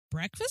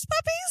breakfast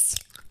puppies?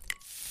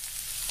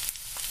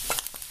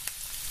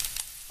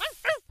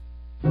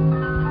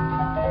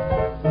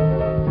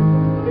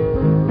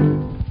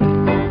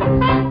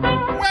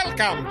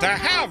 Welcome to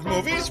Have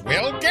Movies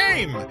Will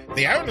Game,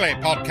 the only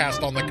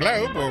podcast on the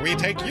globe where we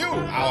take you,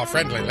 our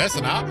friendly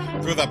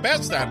listener, through the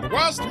best and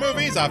worst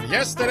movies of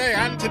yesterday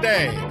and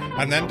today,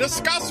 and then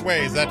discuss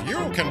ways that you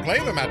can play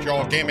them at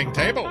your gaming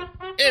table.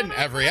 In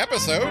every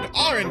episode,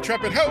 our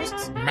intrepid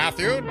hosts,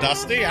 Matthew,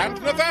 Dusty, and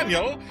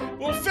Nathanael,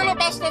 will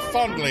filibuster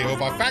fondly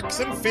over facts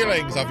and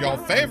feelings of your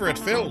favorite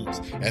films,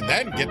 and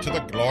then get to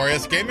the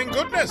glorious gaming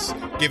goodness,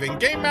 giving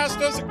game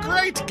masters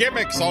great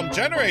gimmicks on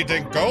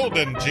generating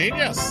golden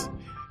genius.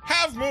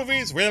 Have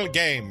Movies Will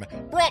Game,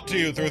 brought to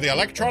you through the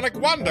electronic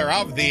wonder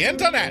of the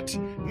internet.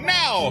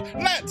 Now,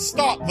 let's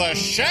start the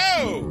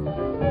show!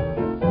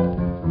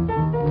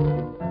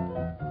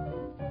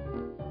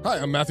 Hi,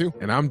 I'm Matthew.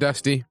 And I'm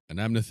Dusty.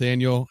 And I'm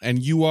Nathanael.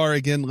 And you are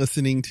again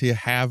listening to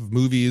Have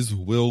Movies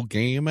Will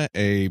Game,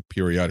 a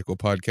periodical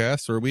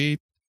podcast where we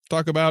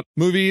talk about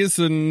movies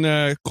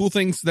and cool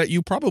things that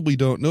you probably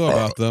don't know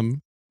about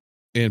them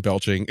in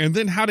belching, and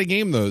then how to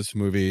game those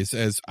movies,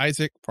 as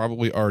Isaac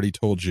probably already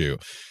told you.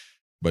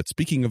 But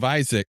speaking of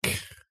Isaac,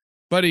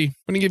 buddy, I'm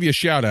going to give you a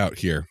shout out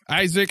here.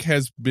 Isaac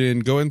has been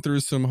going through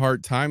some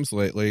hard times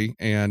lately,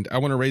 and I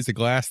want to raise a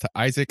glass to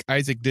Isaac.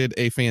 Isaac did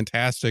a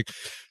fantastic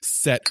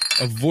set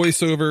of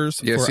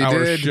voiceovers for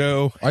our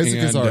show. Isaac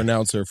is our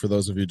announcer for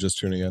those of you just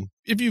tuning in.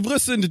 If you've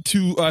listened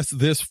to us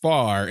this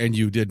far and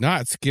you did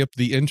not skip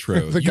the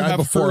intro, the guy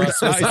before us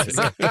was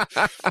Isaac,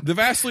 the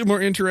vastly more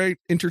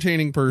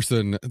entertaining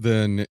person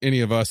than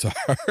any of us are.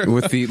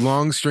 With the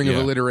long string of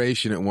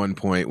alliteration at one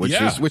point,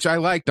 which I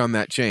liked on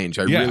that change.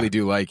 I really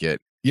do like it.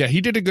 Yeah,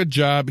 he did a good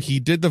job. He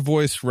did the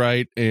voice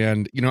right.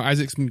 And, you know,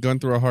 Isaac's been going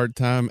through a hard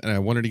time, and I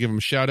wanted to give him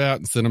a shout out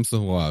and send him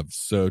some love.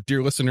 So,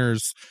 dear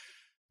listeners,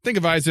 think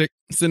of Isaac,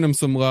 send him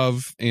some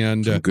love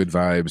and some good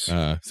vibes.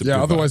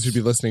 Otherwise you'd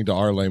be listening to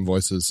our lame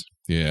voices.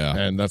 Yeah.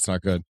 And that's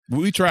not good.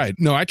 We tried.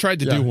 No, I tried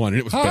to do one, and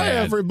it was bad. Hi,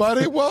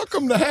 everybody.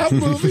 Welcome to Have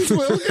Movies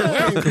Will Game.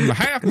 Welcome to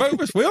Have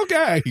Movies Will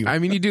Game. I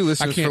mean, you do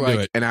listen for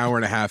like an hour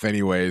and a half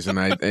anyways, and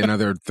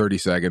another 30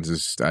 seconds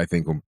is, I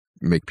think, will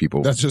make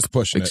people that's just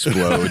pushing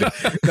explode.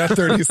 That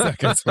 30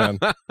 seconds, man.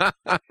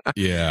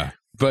 Yeah.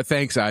 But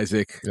thanks,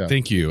 Isaac. Yeah.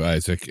 Thank you,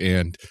 Isaac.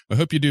 And I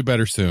hope you do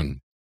better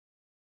soon.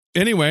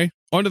 Anyway,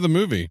 on to the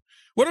movie.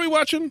 What are we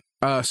watching?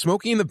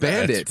 Smokey and the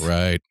Bandit. That's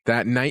right.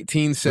 That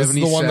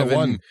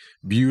 1977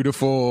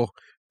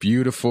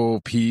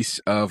 beautiful piece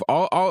of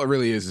all it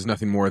really is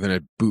nothing more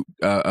than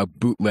a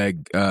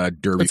bootleg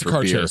derby it's for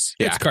car beer. chase.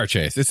 Yeah. It's car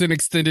chase. It's an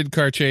extended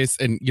car chase,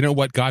 and you know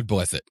what? God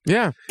bless it.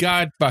 Yeah.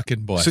 God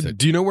fucking bless it.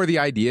 Do you know where the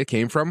idea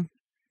came from?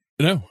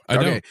 No, I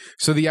don't.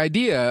 So the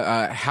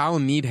idea, Hal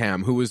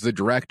Needham, who was the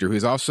director,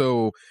 who's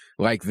also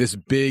like this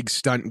big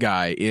stunt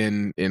guy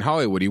in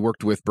Hollywood. He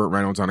worked with Burt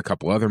Reynolds on a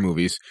couple other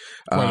movies.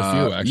 Quite a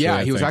few, actually.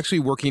 Yeah, he was actually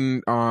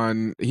working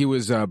on, he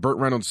was Burt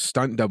Reynolds'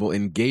 stunt double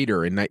in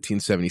Gator in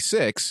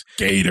 1976.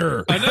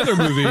 Gator! Another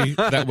movie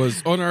that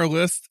was on our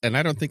list, and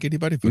I don't think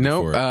anybody voted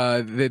for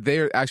it.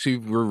 They actually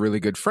were really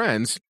good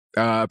friends.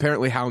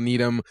 Apparently Hal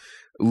Needham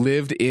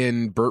lived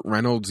in Burt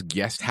Reynolds'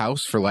 guest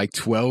house for like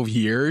 12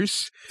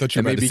 years. Thought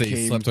you were about to say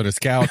he slept on his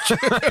couch.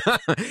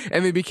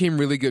 And they became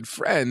really good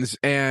friends.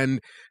 And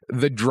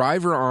the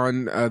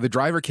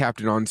driver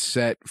captain on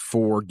set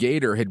for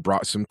Gator had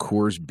brought some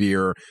Coors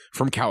beer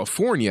from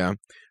California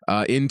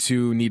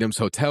into Needham's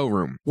hotel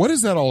room. What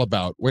is that all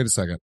about? Wait a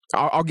second.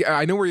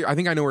 I know where. I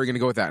think I know where you're going to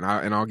go with that,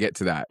 and I'll get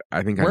to that.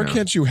 Where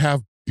can't you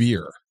have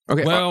beer?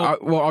 Okay. Well,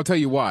 I'll tell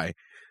you why.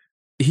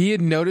 He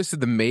had noticed that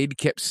the maid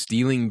kept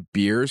stealing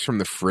beers from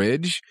the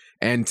fridge,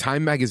 and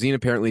Time magazine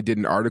apparently did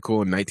an article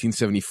in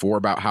 1974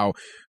 about how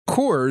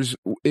Coors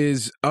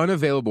is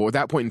unavailable, at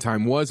that point in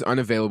time, was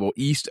unavailable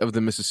east of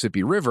the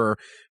Mississippi River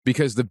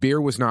because the beer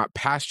was not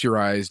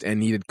pasteurized and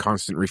needed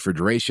constant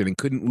refrigeration and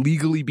couldn't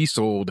legally be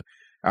sold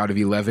out of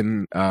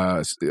 11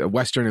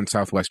 western and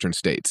southwestern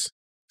states.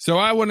 So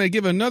I want to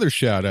give another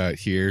shout out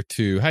here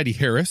to Heidi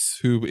Harris,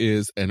 who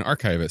is an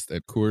archivist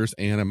at Coors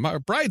and a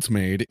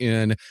bridesmaid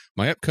in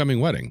my upcoming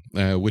wedding,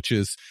 which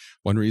is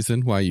one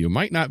reason why you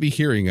might not be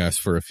hearing us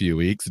for a few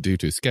weeks due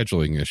to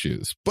scheduling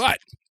issues. But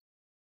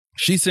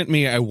she sent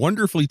me a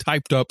wonderfully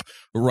typed up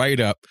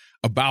write-up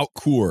about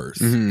Coors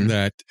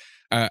that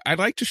I'd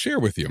like to share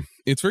with you.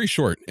 It's very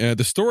short.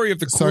 The story of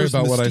the Coors. Sorry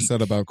about what I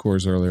said about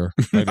Coors earlier.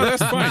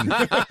 That's fine.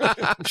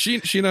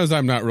 She knows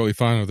I'm not really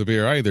fond of the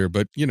beer either,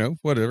 but you know,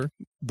 whatever.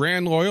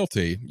 Brand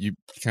loyalty. You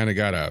kind of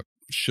gotta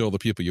shill the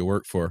people you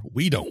work for.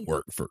 We don't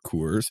work for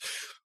Coors,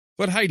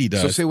 but Heidi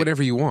does. So say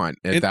whatever you want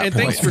at that point.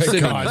 Thanks for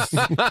sending this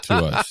to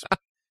us.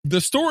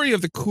 The story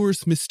of the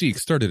Coors mystique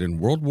started in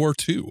World War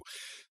II.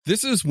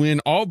 This is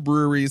when all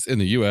breweries in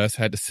the U.S.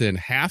 had to send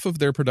half of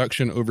their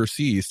production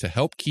overseas to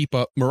help keep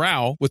up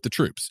morale with the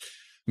troops.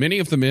 Many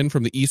of the men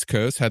from the East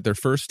Coast had their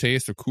first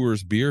taste of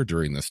Coors beer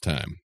during this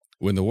time.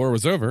 When the war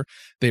was over,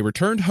 they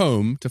returned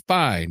home to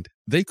find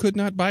they could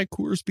not buy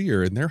Coors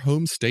beer in their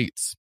home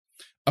states.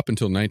 Up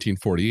until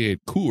 1948,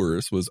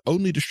 Coors was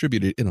only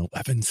distributed in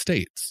 11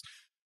 states.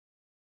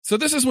 So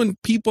this is when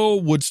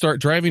people would start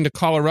driving to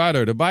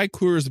Colorado to buy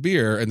Coors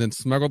beer and then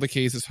smuggle the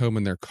cases home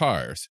in their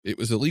cars. It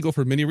was illegal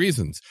for many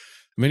reasons.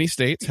 Many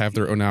states have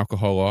their own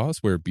alcohol laws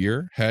where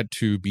beer had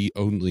to be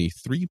only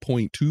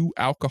 3.2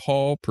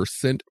 alcohol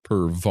percent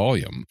per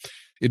volume.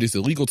 It is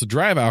illegal to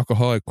drive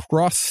alcohol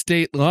across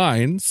state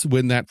lines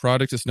when that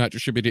product is not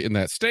distributed in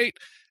that state.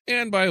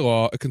 And by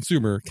law, a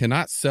consumer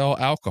cannot sell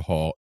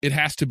alcohol. It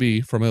has to be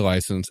from a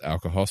licensed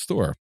alcohol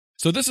store.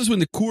 So this is when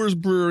the Coors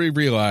Brewery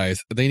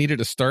realized they needed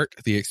to start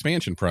the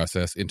expansion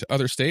process into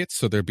other states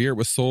so their beer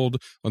was sold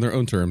on their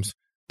own terms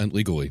and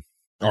legally.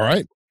 All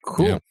right.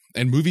 Cool. Yeah.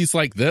 And movies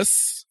like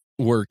this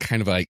were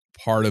kind of like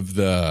part of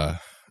the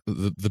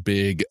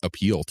big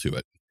appeal to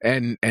it.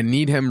 And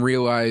Needham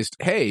realized,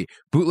 hey,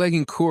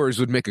 bootlegging Coors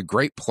would make a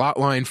great plot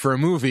line for a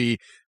movie.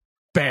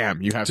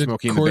 Bam, you have Did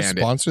Smokey and the Coors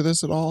Bandit. sponsor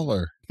this at all,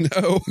 or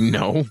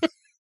No.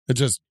 it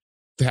just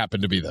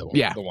happened to be the one?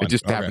 Yeah, the one. it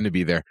just happened to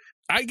be there.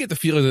 I get the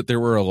feeling that there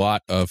were a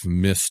lot of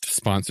missed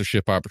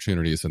sponsorship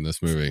opportunities in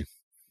this movie.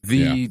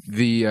 The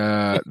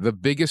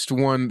biggest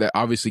one that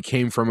obviously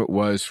came from it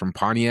was from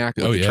Pontiac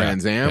with the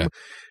Trans Am. Yeah.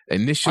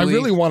 Initially, I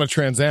really want a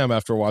Trans Am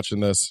after watching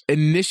this.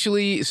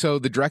 Initially, so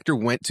the director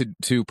went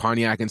to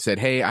Pontiac and said,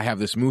 hey, I have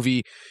this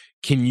movie.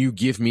 Can you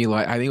give me,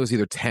 like, I think it was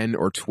either 10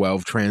 or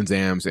 12 Trans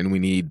Ams, and we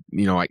need,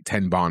 like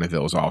 10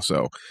 Bonnevilles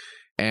also.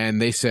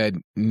 And they said,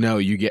 no,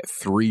 you get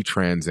 3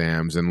 Trans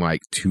Ams and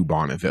like 2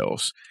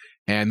 Bonnevilles.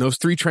 And those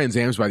 3 Trans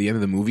Ams by the end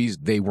of the movies,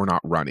 they were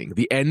not running.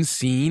 The end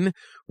scene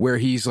where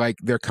he's like,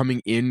 they're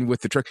coming in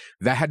with the truck,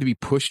 that had to be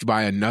pushed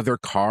by another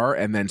car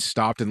and then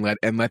stopped and let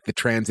the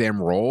Trans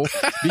Am roll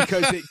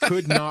because it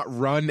could not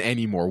run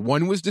anymore.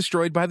 One was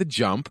destroyed by the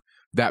jump,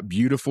 that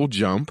beautiful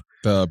jump.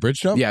 The bridge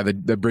jump? Yeah,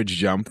 the bridge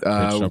jump.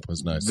 Bridge jump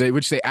was nice.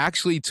 Which they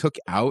actually took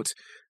out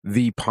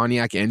the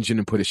Pontiac engine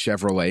and put a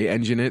Chevrolet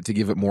engine in it to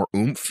give it more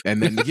oomph.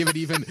 And then to give it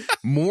even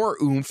more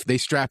oomph, they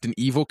strapped an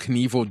Evel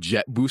Knievel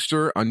jet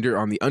booster on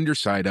the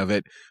underside of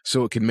it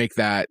so it could make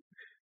that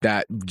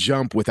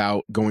jump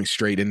without going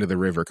straight into the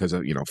river because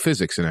of,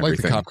 physics and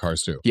everything. Like the cop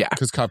cars do. Yeah.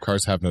 Because cop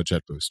cars have no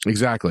jet boost.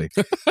 Exactly.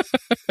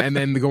 And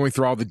then going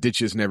through all the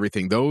ditches and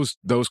everything. Those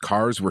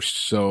cars were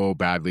so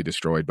badly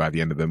destroyed by the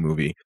end of the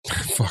movie.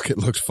 Fuck, it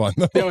looked fun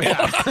though. Oh,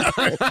 yeah.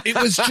 It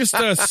was just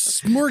a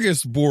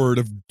smorgasbord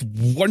of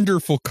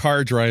wonderful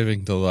car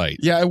driving delight.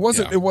 Yeah, it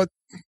wasn't. Yeah.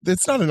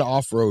 It's not an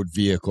off-road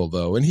vehicle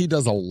though, and he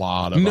does a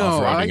lot of off-roading.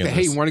 No, I like in that.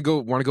 this. Hey, want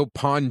to go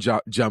pond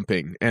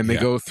jumping, and they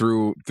Yeah. go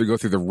through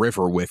the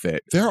river with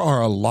it. There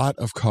are a lot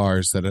of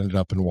cars that ended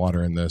up in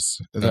water in this.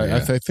 yeah.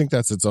 I think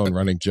that's its own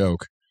running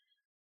joke.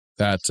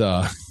 That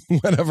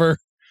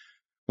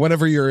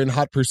whenever you're in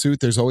hot pursuit,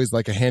 there's always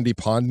like a handy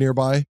pond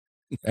nearby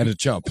and a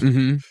jump.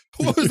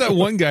 Mm-hmm. What was that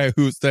one guy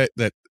who's that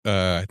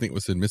I think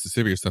was in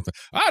Mississippi or something?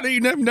 I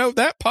didn't even know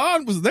that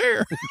pond was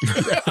there.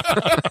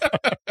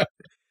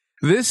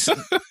 This,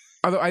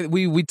 although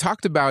we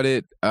talked about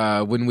it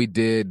when we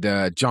did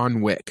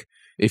John Wick.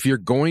 If you're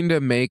going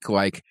to make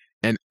like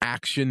an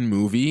action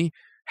movie,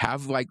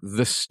 have like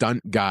the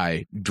stunt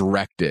guy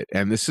direct it.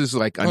 And this is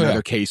like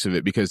another case of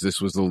it because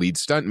this was the lead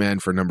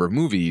stuntman for a number of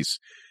movies.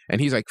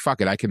 And he's like, fuck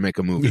it, I can make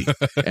a movie.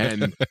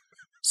 And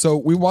So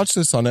we watched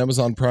this on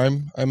Amazon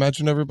Prime, I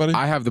imagine, everybody?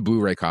 I have the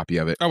Blu-ray copy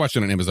of it. I watched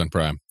it on Amazon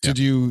Prime. Did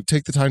you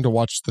take the time to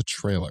watch the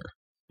trailer?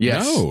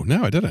 Yes.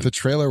 No, I didn't. The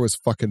trailer was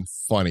fucking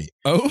funny.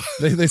 Oh,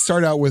 They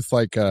start out with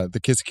like the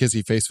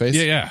kissy face.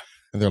 yeah.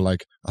 And they're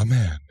like, a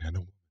man and a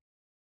woman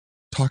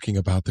talking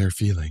about their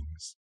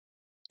feelings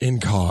in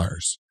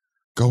cars,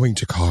 going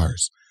to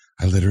cars.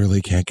 I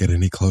literally can't get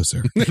any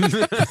closer.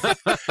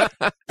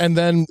 And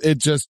then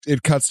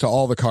it cuts to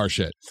all the car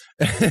shit.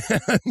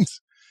 And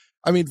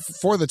I mean,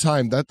 for the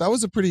time, that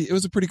was a pretty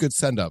good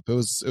send up. It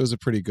was a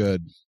pretty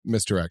good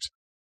misdirect.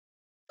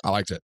 I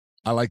liked it.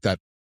 I like that.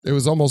 It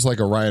was almost like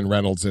a Ryan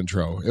Reynolds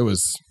intro. It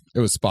was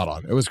spot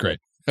on. It was great.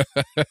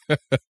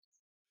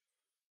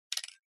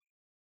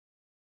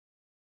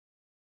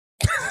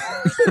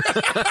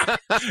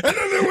 And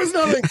then there was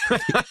nothing.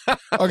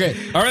 Okay.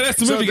 All right, that's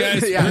the movie,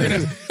 guys.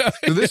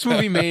 So this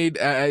movie made,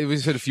 we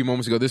said a few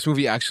moments ago, this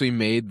movie actually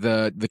made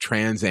the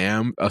Trans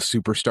Am a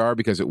superstar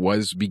because it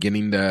was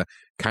beginning to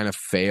kind of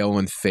fail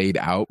and fade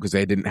out because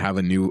they didn't have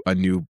a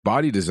new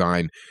body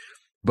design.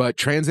 But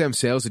Trans Am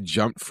sales had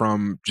jumped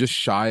from just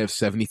shy of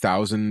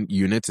 70,000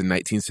 units in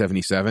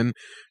 1977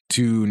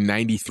 to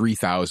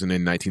 93,000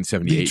 in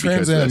 1978. The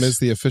Trans Am is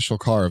the official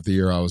car of the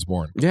year I was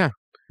born. Yeah.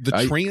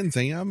 The Trans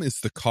Am is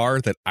the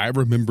car that I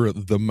remember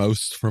the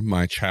most from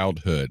my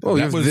childhood. Oh,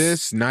 that was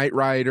this Knight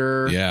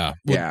Rider. Yeah.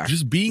 Well, Yeah.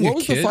 Just being What a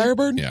was kid. the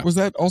Firebird? Yeah. Was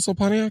that also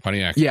Pontiac?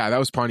 Pontiac. Yeah, that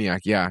was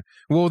Pontiac. Yeah.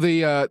 Well,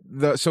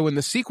 so in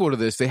the sequel to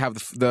this, they have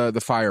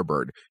the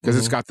Firebird because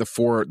it's got the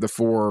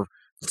four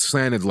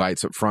slanted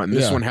lights up front, and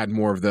this one had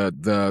more of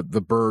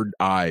the bird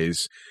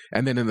eyes.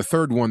 And then in the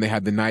third one, they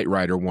had the Knight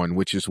Rider one,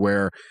 which is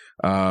where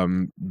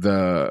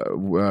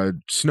the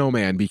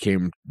snowman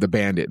became the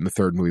bandit in the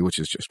third movie, which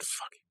is just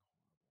fucking.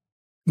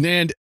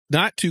 And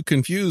not to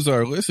confuse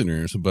our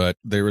listeners, but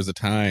there was a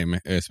time,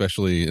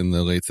 especially in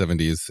the late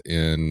 70s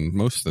and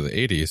most of the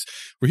 80s,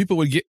 where people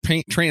would get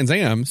paint Trans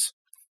Ams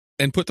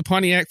and put the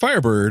Pontiac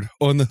Firebird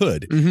on the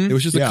hood. It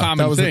was just a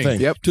common thing.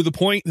 Yep. To the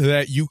point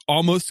that you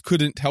almost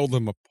couldn't tell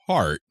them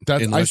apart.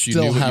 I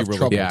still have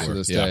trouble to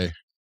this day.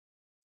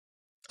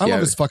 I love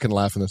his fucking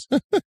laugh in this.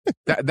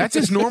 That's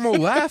his normal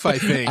laugh, I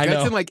think. I know.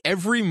 That's in like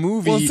every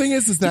movie. Well, the thing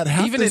is that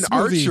half even in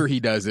movie, Archer,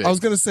 he does it. I was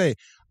going to say,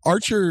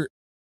 Archer,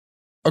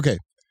 okay,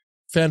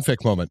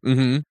 fanfic moment.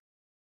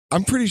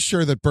 I'm pretty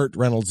sure that Burt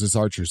Reynolds is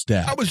Archer's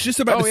dad. I was just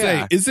about to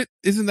say,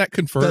 isn't that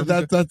confirmed?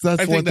 That's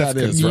what that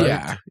is,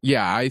 right?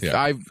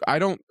 I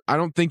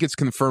don't think it's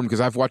confirmed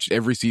because I've watched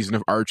every season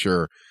of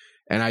Archer,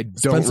 and I don't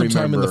Spend some remember.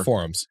 time in the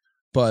forums.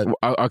 But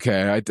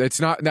okay, that's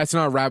not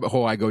a rabbit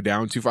hole I go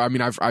down too far. I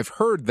mean, I've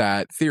heard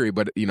that theory,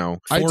 but you know,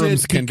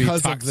 forums can be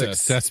toxic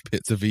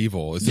cesspits of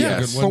evil. Is that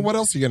a good one? So what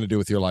else are you going to do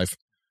with your life?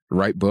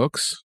 Write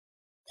books,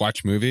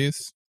 watch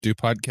movies, do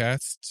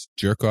podcasts,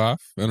 jerk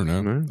off. I don't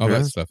know. All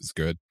that stuff is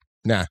good.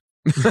 Nah.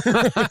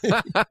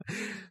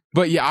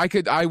 But yeah,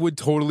 I would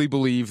totally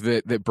believe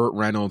that Burt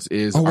Reynolds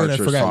is. Oh wait,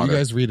 Archer's I forgot. father. You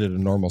guys read it at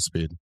normal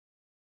speed.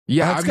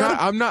 Yeah,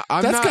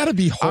 That's gotta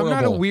be horrible.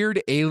 I'm not a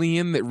weird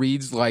alien that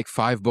reads like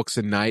 5 books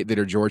a night that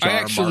are George R.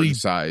 R. Martin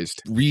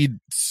sized. Read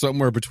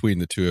somewhere between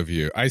the two of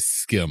you. I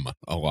skim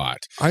a lot.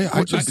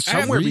 I just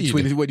somewhere read.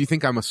 between. What do you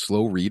think? I'm a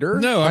slow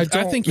reader? No, I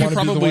think you're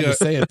probably to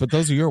say it, but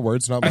those are your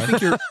words, not mine. I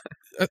think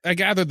I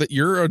gather that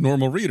you're a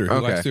normal reader who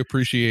likes to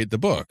appreciate the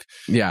book.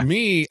 Yeah.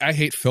 Me, I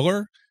hate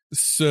filler.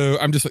 So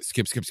I'm just like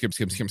skip.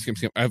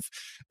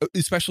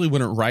 Especially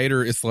when a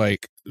writer is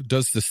like,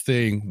 does this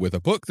thing with a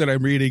book that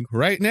I'm reading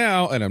right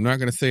now, and I'm not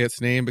going to say its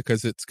name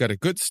because it's got a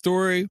good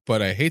story, but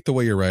I hate the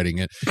way you're writing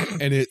it.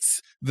 And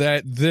it's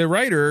that the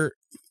writer,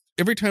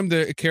 every time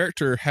the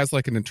character has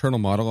like an internal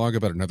monologue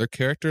about another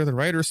character, the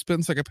writer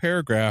spends like a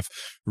paragraph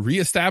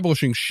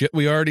reestablishing shit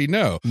we already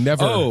know.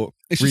 Never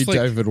read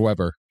David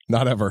Weber.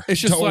 Not ever.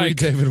 It's just Don't like, read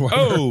David Weber.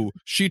 oh,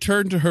 she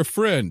turned to her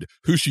friend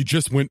who she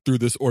just went through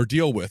this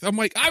ordeal with. I'm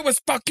like, I was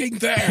fucking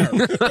there.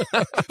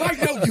 I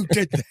know you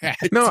did that.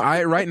 No,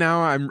 right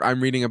now I'm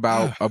reading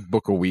about a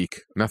book a week.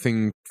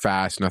 Nothing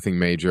fast, nothing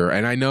major,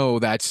 and I know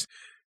that's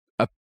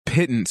a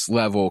pittance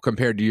level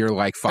compared to your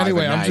like 5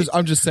 Anyway, a night.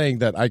 I'm just saying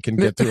that I can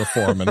get through a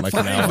forum in like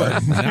an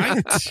hour.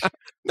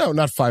 No,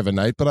 not 5 a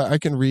night, but I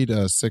can read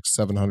a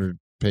 600-700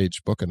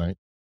 page book a night.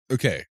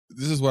 Okay,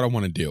 this is what I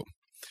want to do.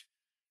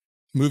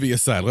 Movie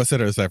aside, let's set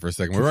it aside for a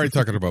second. We're already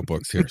talking about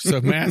books here. So,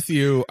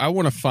 Matthew, I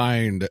want to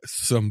find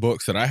some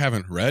books that I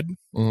haven't read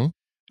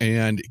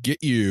and get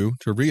you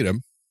to read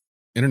them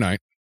in a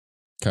night.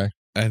 Okay.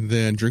 And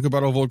then drink a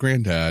bottle of Old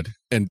Granddad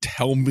and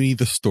tell me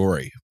the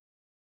story.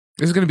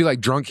 This is going to be like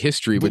drunk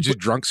history, but just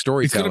drunk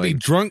storytelling. It's going to be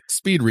drunk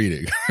speed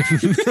reading.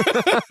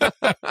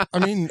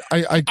 I mean,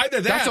 I either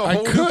that, that's a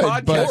whole new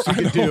podcast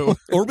we could do.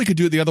 Or we could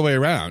do it the other way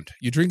around.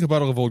 You drink a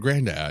bottle of Old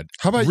Granddad.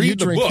 How about you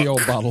drink the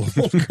old bottle of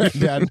Old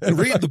Granddad?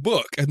 Read the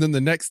book, and then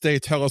the next day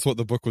tell us what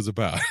the book was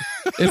about.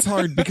 It's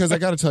hard because I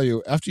got to tell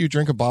you, after you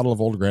drink a bottle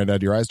of Old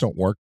Granddad, your eyes don't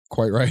work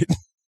quite right.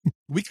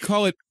 We could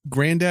call it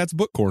Granddad's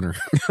Book Corner.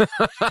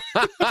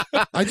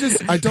 I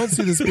don't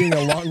see this being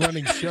a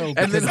long-running show.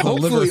 And then of the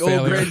hopefully liver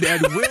Old failure.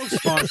 Granddad will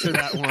sponsor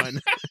that one.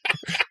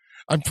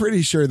 I'm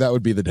pretty sure that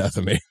would be the death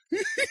of me.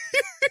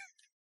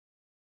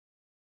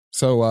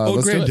 So, Old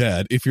let's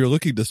Granddad, if you're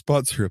looking to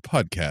sponsor a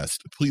podcast,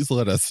 please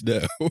let us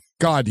know.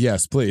 God,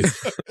 yes, please.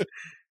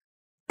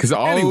 Because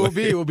all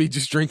it will be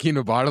just drinking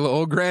a bottle of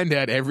Old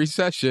Granddad every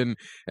session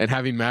and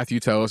having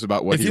Matthew tell us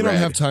about what he read. If you don't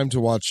have time to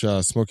watch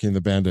Smokey and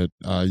the Bandit,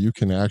 you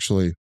can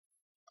actually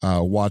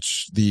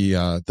watch the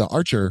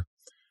Archer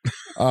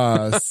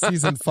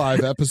season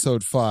 5,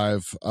 episode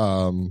 5,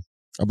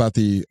 about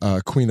the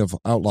Queen of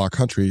Outlaw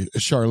Country,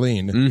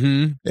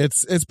 Charlene.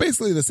 It's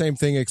basically the same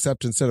thing,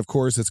 except instead of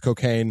course it's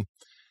cocaine,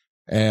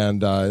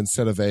 and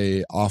instead of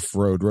a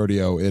off-road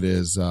rodeo,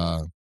 it's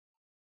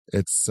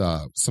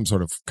some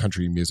sort of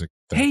country music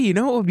thing. Hey, you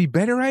know what would be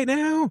better right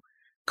now?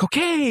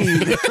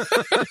 Cocaine.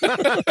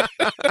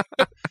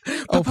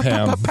 Oh,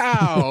 Pam.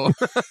 Pow.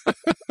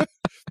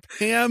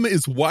 Pam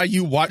is why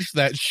you watch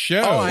that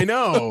show. Oh, I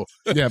know.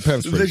 Yeah,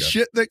 Pam's pretty The good.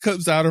 shit that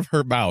comes out of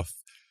her mouth.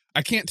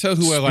 I can't tell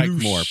who I like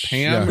more,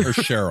 Pam or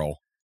Cheryl.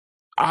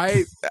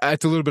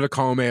 It's a little bit of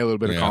column A, a little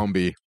bit of column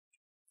B.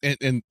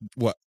 And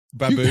what?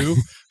 Babu?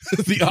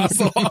 The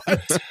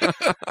ocelot?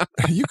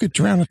 You could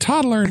drown a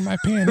toddler in my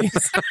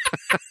panties.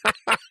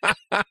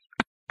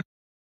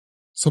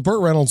 So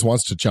Burt Reynolds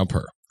wants to jump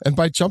her. And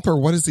by jump her,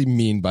 what does he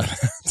mean by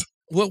that?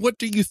 Well, what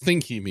do you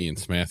think he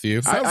means, Matthew?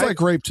 Sounds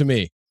like rape to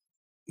me.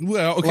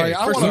 Well, okay. Like,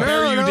 I want to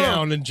bear you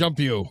down and jump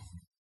you.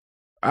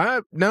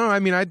 No, I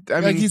mean, I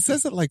mean, he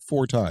says it like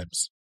 4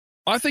 times.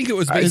 I think it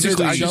was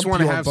basically I just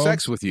want to have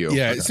sex with you.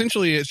 Yeah,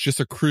 essentially, it's just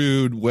a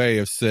crude way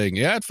of saying,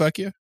 yeah, I'd fuck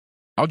you.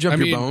 I'll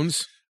jump your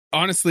bones.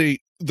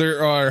 Honestly,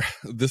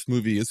 this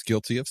movie is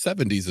guilty of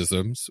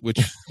 70s-isms, which,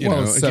 you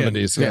well, know,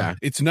 70s, again, yeah.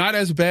 It's not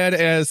as bad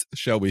as,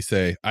 shall we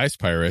say, Ice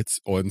Pirates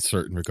in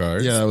certain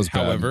regards. Yeah, that was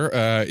bad. However,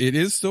 it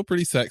is still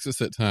pretty sexist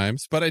at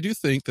times, but I do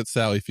think that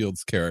Sally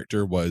Field's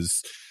character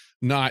was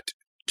not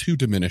too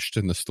diminished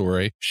in the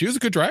story. She was a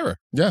good driver.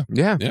 Yeah.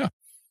 Yeah. Yeah.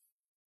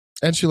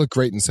 And she looked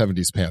great in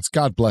 70s pants.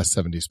 God bless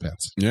 70s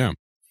pants. Yeah.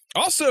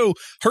 Also,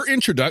 her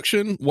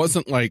introduction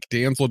wasn't like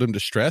damsel in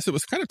distress. It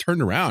was kind of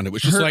turned around. It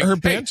was just her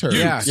like banter.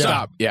 Hey,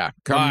 Stop. Yeah.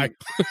 Come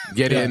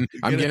get in.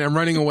 I'm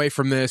running away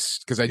from this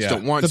because I just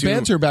don't want the to. The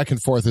banter back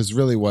and forth is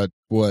really what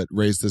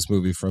raised this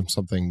movie from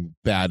something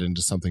bad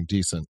into something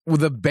decent. Well,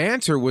 the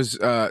banter was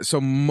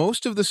so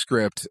most of the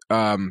script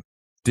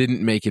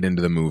didn't make it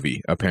into the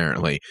movie,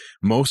 apparently.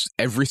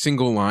 Every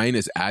single line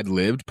is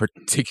ad-libbed,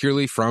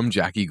 particularly from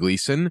Jackie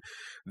Gleason.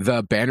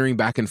 The bantering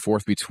back and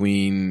forth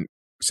between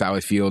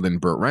Sally Field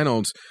and Burt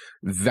Reynolds,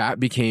 that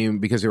became,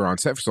 because they were on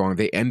set for so long,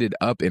 they ended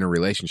up in a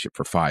relationship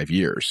for 5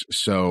 years.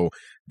 So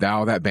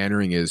now that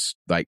bantering is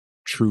like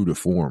true to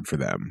form for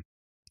them.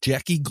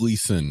 Jackie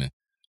Gleason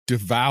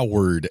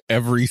devoured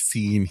every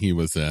scene he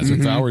was in.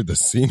 Devoured the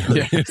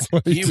scenery. Yeah.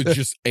 He would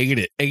just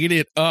ate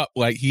it up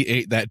like he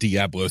ate that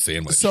Diablo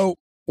sandwich. So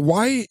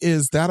why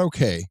is that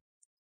okay?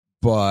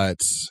 But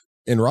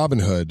in Robin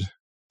Hood,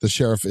 the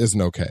sheriff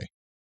isn't okay.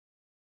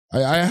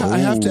 I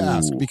have to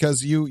ask,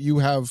 because you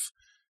have...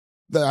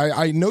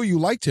 I know you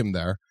liked him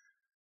there,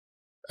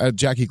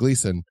 Jackie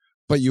Gleason,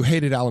 but you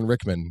hated Alan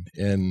Rickman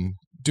in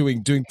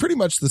doing pretty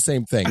much the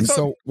same thing.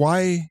 So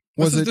why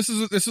was it? This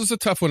is a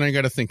tough one. I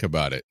got to think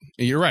about it.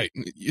 You're right.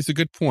 It's a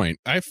good point.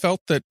 I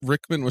felt that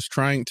Rickman was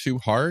trying too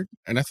hard,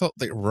 and I felt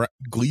that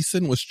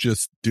Gleason was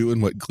just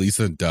doing what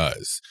Gleason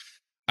does.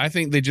 I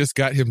think they just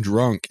got him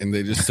drunk and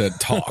they just said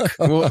talk.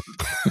 Well,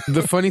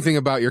 the funny thing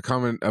about your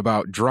comment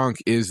about drunk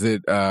is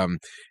that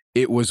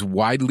it was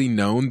widely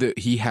known that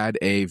he had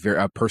a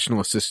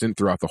personal assistant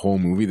throughout the whole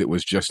movie that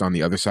was just on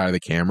the other side of the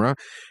camera.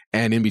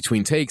 And in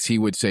between takes, he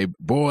would say,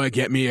 "Boy,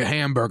 get me a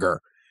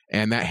hamburger."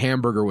 And that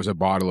hamburger was a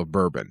bottle of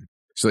bourbon.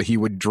 So he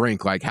would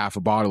drink like half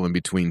a bottle in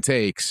between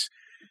takes.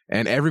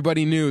 And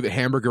everybody knew that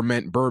hamburger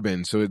meant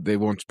bourbon. So they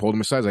once pulled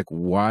him aside, like,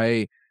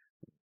 why?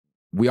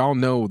 We all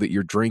know that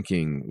you're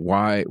drinking.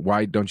 Why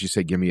don't you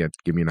say, give me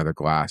another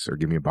glass or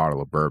give me a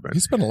bottle of bourbon? He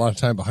spent a lot of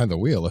time behind the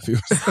wheel if he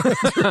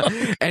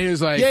was. And he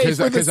was like,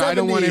 because I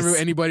don't want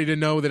anybody to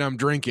know that I'm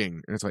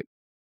drinking. And it's like,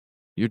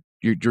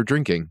 you're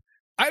drinking.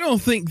 I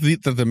don't think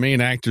that the main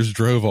actors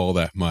drove all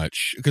that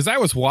much, because I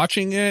was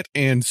watching it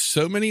and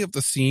so many of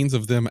the scenes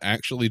of them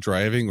actually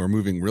driving or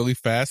moving really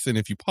fast. And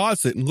if you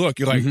pause it and look,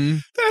 you're like,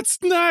 that's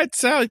not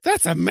Sally.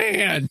 That's a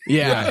man.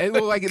 Yeah. And,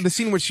 well, like the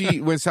scene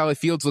when Sally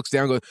Fields looks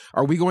down and goes,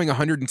 "Are we going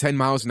 110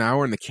 miles an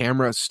hour?" And the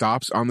camera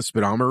stops on the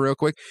speedometer real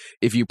quick.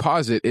 If you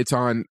pause it, it's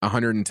on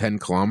 110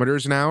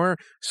 kilometers an hour.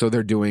 So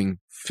they're doing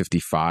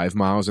 55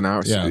 miles an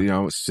hour,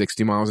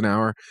 60 miles an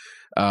hour.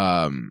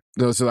 So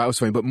that was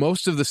funny, but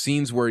most of the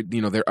scenes where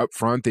they're up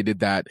front, they did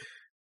that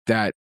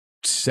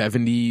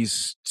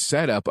 70s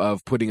setup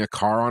of putting a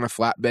car on a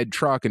flatbed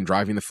truck and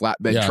driving the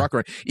flatbed truck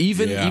around.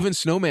 Even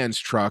Snowman's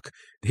truck,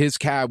 his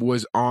cab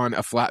was on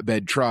a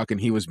flatbed truck and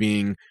he was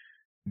being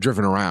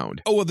driven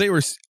around. Oh, well, they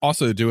were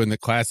also doing the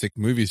classic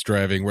movies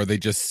driving where they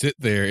just sit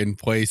there in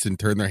place and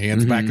turn their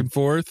hands back and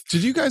forth.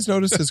 Did you guys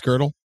notice his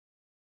girdle?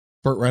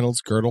 Burt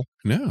Reynolds' girdle?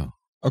 No.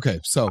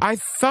 Okay, so I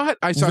thought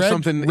I saw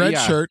something. Red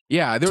shirt,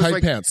 there was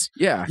tight pants.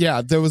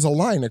 Yeah. There was a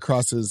line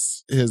across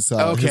his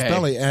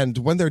belly, and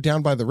when they're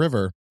down by the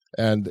river,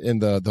 and in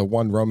the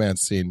one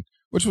romance scene,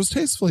 which was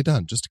tastefully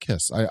done, just a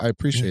kiss. I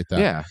appreciate that.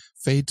 Yeah,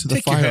 fade to the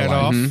Take your hat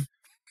firelight.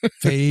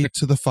 Fade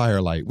to the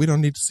firelight. We don't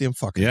need to see him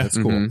fucking. Yeah, that's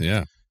cool.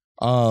 Yeah.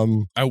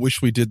 I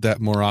wish we did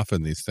that more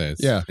often these days.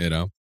 Yeah,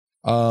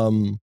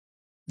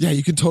 yeah,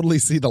 you can totally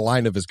see the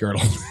line of his girdle.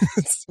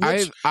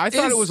 I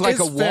thought it was like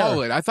a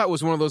wallet. I thought it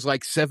was one of those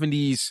like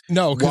 70s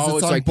No, because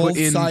it's on like both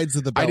sides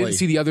of the belly. I didn't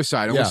see the other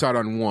side. I only saw it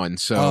on one.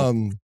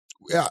 So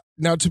yeah.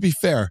 Now, to be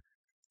fair,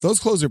 those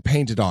clothes are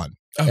painted on.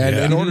 And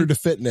in order to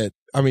fit in it,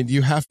 I mean,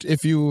 you have to,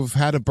 if you've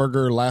had a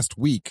burger last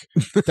week,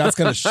 that's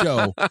going to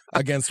show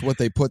against what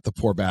they put the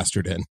poor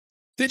bastard in.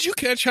 Did you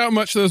catch how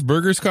much those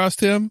burgers cost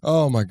him?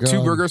 Oh my God.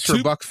 2 burgers for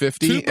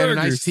 $1.50 and an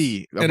iced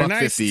tea. And an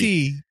iced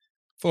tea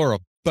for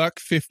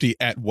 $1.50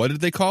 at, what did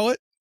they call it?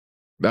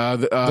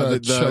 The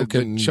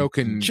chokin'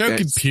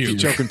 puke.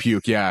 Chokin'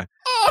 puke, yeah.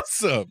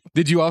 Awesome.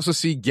 Did you also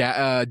see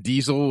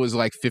diesel was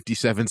like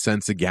 57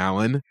 cents a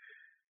gallon?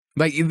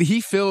 Like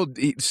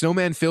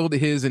Snowman filled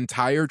his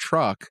entire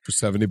truck for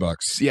 $70.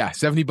 Yeah,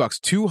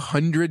 $70.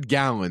 200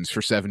 gallons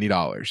for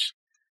 $70.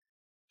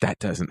 That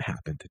doesn't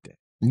happen today.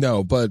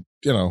 No, but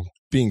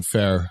being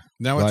fair,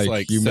 now it's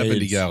like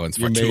 70 gallons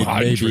for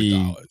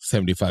 $200.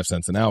 75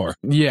 cents an hour.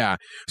 Yeah.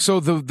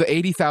 So the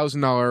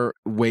 $80,000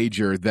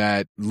 wager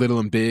that Little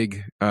and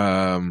Big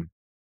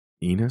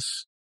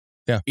Enos.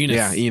 Yeah. Enos.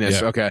 Yeah,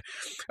 Enos. Yeah. Okay.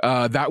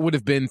 That would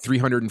have been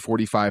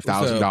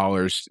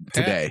 $345,000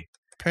 today.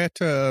 Pat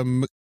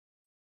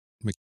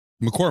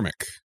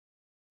McCormick.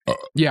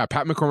 Yeah,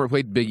 Pat McCormick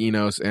played Big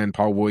Enos and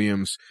Paul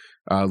Williams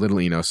Little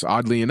Enos.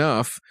 Oddly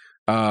enough,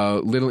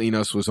 Little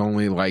Enos is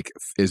only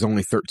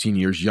 13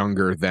 years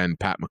younger than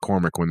Pat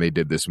McCormick when they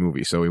did this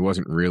movie, so he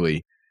wasn't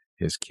really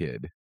his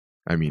kid.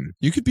 I mean,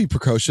 you could be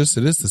precocious.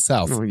 It is the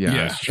South. Oh,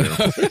 yeah, that's true.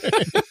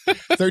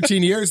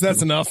 13 years,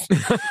 that's enough.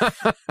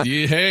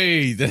 Yeah,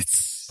 hey,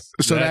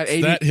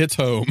 that hits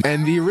home.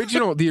 And the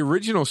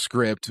original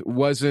script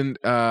wasn't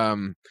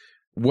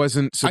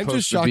wasn't supposed I'm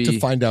just to shocked be. to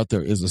find out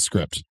there is a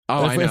script.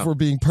 Oh, I know. If we're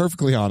being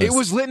perfectly honest. It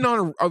was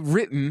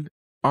written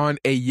on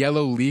a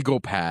yellow legal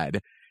pad.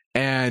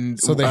 And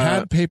so they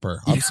had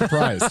paper. I'm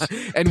surprised.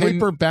 And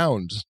paper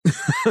bound. The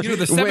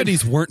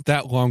 70s weren't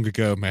that long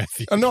ago,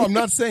 Matthew. Oh, no, I'm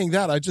not saying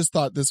that. I just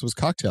thought this was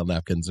cocktail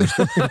napkins or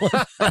something.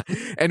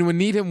 And when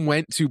Needham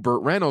went to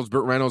Burt Reynolds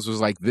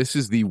was like, "This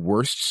is the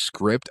worst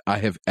script I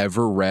have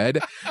ever read.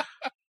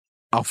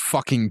 I'll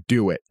fucking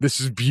do it. This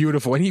is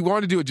beautiful." And he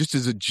wanted to do it just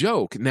as a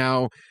joke.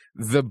 Now,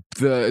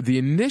 the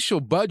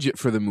initial budget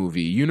for the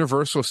movie,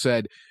 Universal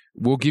said,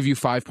 "We'll give you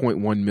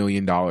 $5.1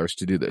 million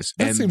to do this."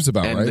 That seems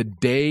about right. And the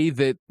day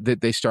that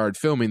they started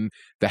filming,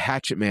 the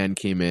Hatchet Man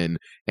came in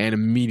and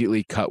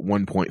immediately cut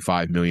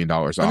 $1.5 million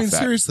off that.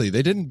 Seriously,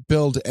 they didn't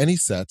build any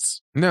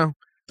sets. No.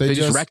 They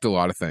just wrecked a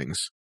lot of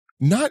things.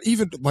 Not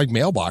even like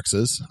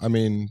mailboxes. I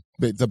mean,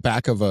 the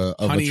back of a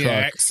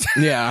truck.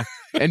 Yeah.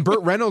 And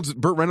Burt Reynolds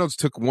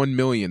took $1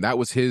 million. That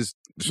was his.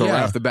 So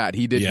right off the bat,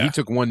 he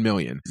took $1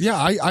 million.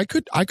 Yeah, I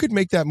could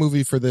make that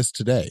movie for this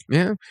today.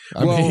 Yeah.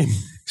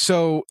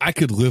 So I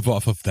could live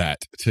off of that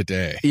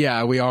today.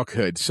 Yeah, we all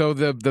could. So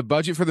the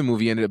budget for the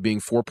movie ended up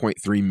being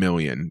 $4.3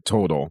 million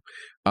total,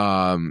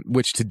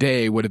 which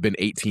today would have been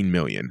 $18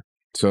 million.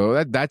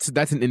 So that's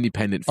an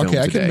independent film. Okay,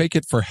 I today. can make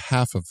it for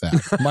half of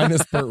that,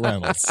 minus Burt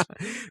Reynolds.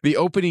 The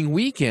opening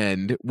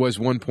weekend was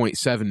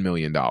 $1.7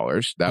 million.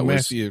 That was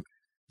Matthew,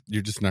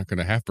 you're just not going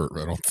to have Burt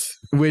Reynolds,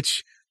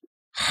 which.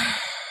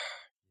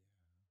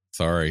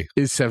 Sorry.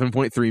 Is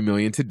 $7.3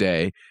 million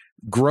today.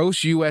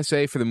 Gross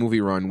USA for the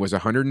movie run was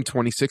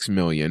 $126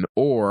 million,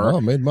 or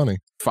made money.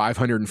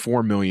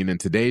 $504 million in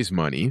today's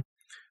money.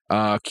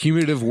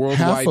 Cumulative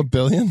worldwide $500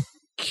 million.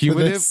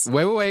 Cumulative.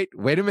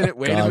 Wait a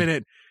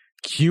minute.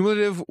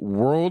 Cumulative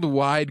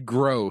worldwide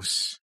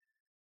gross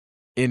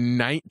in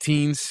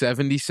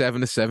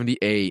 1977 to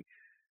 78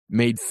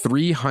 made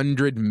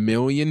 $300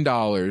 million,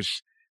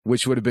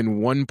 which would have been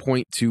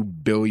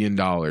 $1.2 billion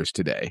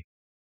today.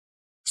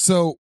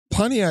 So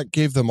Pontiac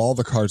gave them all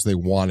the cars they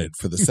wanted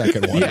for the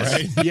second one,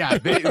 right?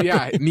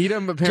 Yeah.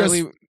 Needham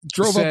apparently just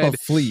drove up a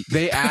fleet.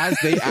 They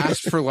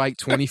asked for like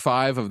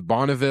 25 of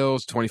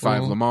Bonnevilles,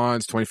 25 Le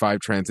Mans,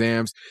 25 Trans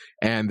Ams,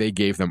 and they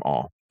gave them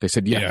all. They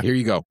said, yeah, here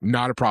you go.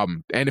 Not a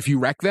problem. And if you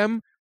wreck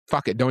them,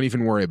 fuck it. Don't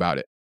even worry about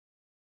it.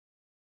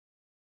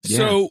 Yeah.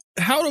 So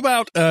how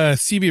about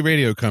CB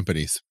radio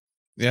companies?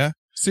 Yeah?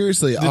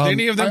 Seriously. Did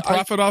any of them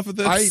profit off of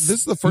this? This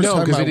is the first time I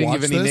watched this. No, because they didn't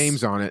give any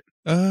names on it.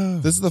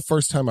 This is the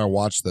first time I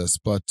watched this,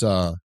 but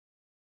I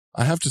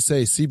have to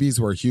say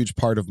CBs were a huge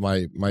part of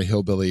my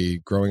hillbilly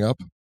growing up.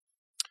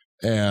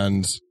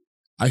 And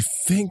I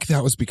think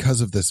that was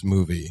because of this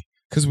movie.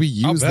 Because we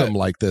used them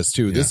like this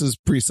too. Yeah. This is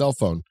pre-cell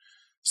phone.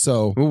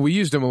 So we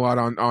used them a lot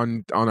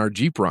on our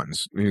Jeep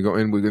runs. You go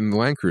in the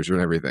Land Cruiser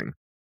and everything.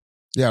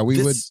 Yeah, we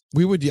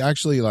would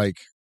actually like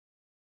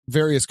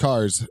various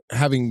cars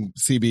having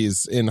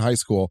CBs in high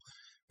school,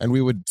 and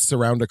we would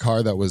surround a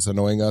car that was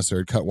annoying us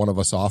or cut one of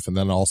us off and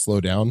then all slow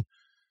down.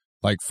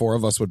 Like 4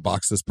 of us would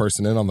box this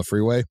person in on the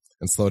freeway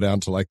and slow down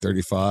to like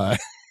 35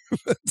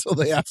 until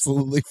they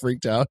absolutely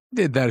freaked out.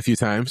 Did that a few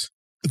times.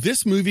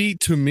 This movie,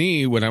 to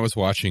me, when I was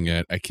watching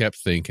it, I kept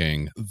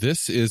thinking,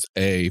 this is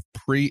a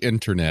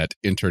pre-internet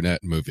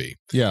movie.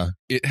 Yeah.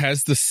 It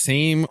has the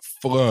same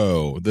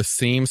flow, the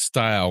same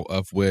style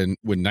of when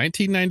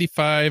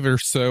 1995 or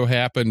so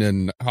happened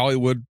and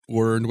Hollywood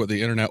learned what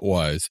the internet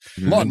was.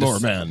 Lawnmower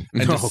Man.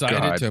 And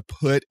decided to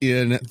put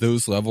in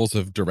those levels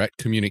of direct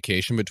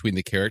communication between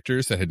the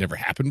characters that had never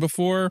happened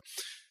before.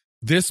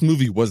 This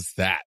movie was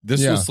that.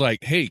 This was like,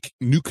 hey,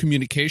 new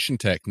communication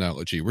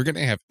technology. We're going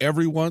to have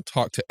everyone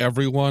talk to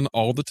everyone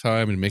all the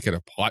time and make it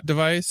a plot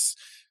device.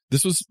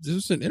 This was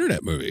an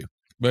internet movie,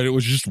 but it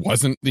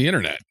wasn't the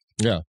internet.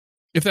 Yeah.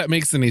 If that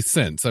makes any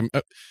sense.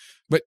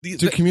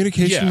 Do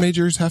communication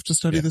majors have to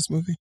study this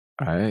movie?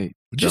 I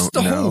just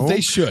don't know.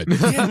 They should.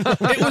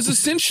 It was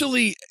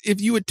essentially,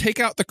 if you would take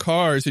out the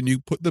cars and you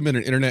put them in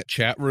an internet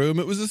chat room,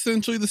 it was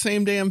essentially the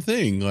same damn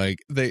thing. Like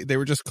they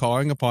were just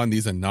calling upon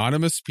these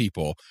anonymous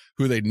people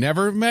who they'd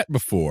never met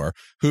before,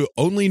 who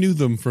only knew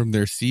them from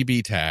their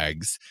CB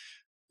tags.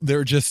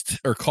 They're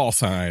just, or call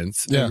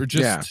signs. Yeah. They were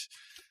just,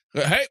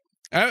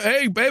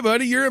 hey,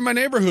 buddy, you're in my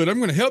neighborhood. I'm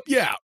going to help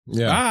you out.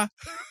 Yeah.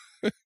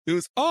 It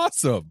was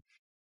awesome.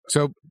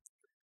 So,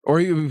 or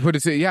you put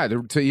it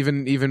to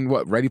even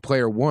what Ready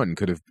Player One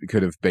could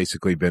have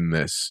basically been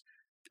this.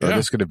 Or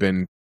this could have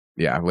been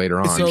later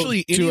on.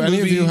 Essentially, do any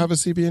of you have a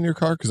CB in your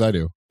car? Because I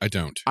do. I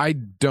don't. I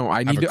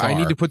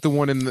need to put the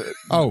one in the.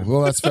 Oh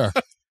well, that's fair.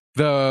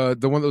 The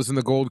one that was in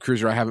the gold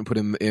cruiser, I haven't put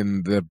in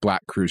the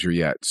black cruiser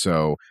yet,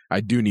 so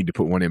I do need to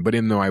put one in. But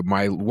in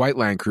my white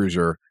Land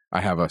Cruiser, I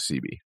have a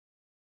CB.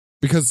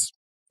 Because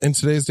in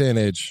today's day and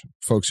age,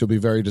 folks, you'll be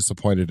very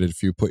disappointed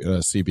if you put a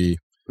CB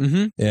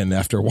in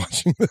after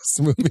watching this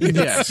movie.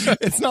 Yes.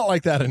 It's not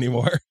like that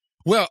anymore.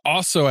 Well,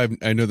 also,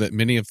 I know that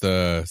many of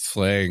the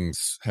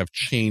slangs have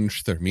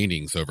changed their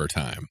meanings over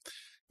time.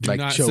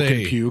 Like choke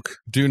and puke.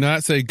 Do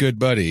not say good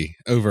buddy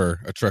over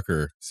a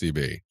trucker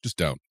CB. Just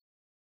don't.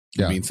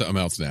 It means something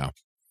else now.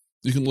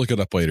 You can look it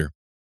up later.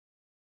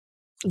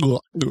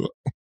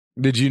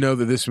 Did you know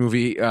that this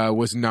movie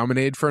was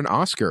nominated for an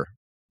Oscar?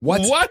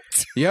 What?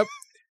 Yep.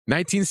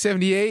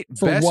 1978,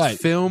 For Best what?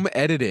 Film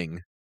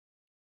Editing.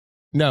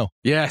 No.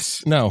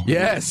 Yes. No.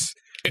 Yes.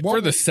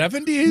 For the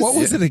 70s? What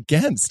was it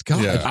against?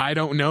 God. Yeah. I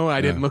don't know.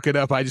 I didn't look it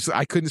up. I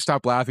couldn't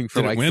stop laughing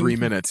for Did it like win? 3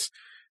 minutes.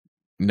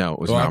 No, it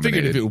was Well, I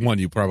nominated. figured if it won,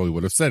 you probably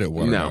would have said it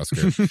won an No.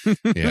 Oscar.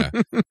 Yeah.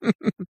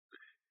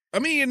 I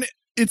mean,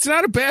 it's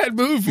not a bad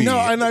movie. No,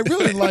 and I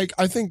really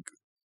I think,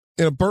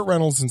 Burt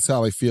Reynolds and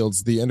Sally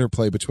Fields, the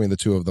interplay between the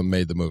two of them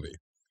made the movie.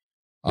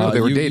 No,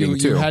 they were dating,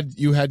 too.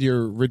 You had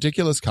your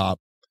ridiculous cop,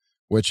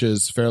 which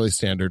is fairly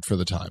standard for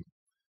the time.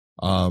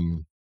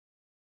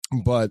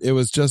 But it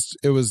was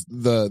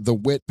the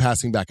wit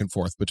passing back and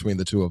forth between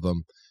the two of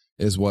them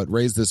is what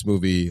raised this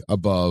movie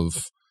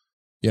above,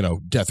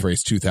 Death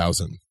Race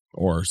 2000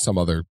 or some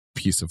other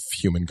piece of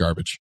human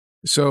garbage.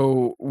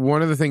 So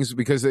one of the things,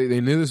 because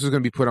they knew this was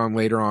going to be put on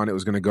later on, it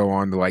was going to go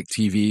on to like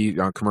TV,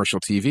 on commercial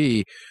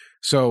TV.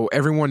 So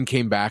everyone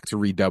came back to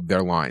redub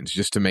their lines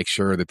just to make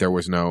sure that there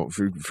was no,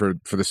 for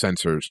the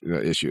censors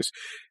issues,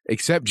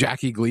 except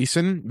Jackie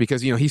Gleason,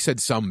 because, he said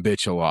some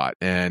bitch a lot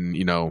and,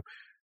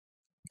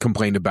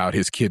 complained about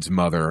his kid's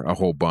mother a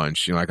whole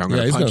bunch. Like, I'm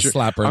going to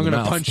slap her in the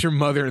mouth. punch your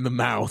mother in the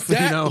mouth.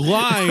 That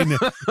line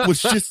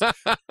was just,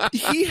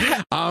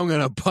 I'm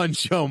going to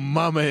punch your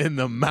mama in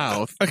the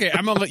mouth. Okay,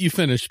 I'm going to let you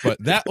finish, but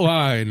that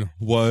line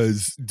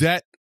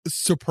that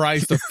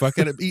surprised the fuck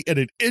out of me, and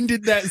it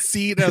ended that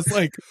scene. I was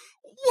like,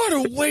 what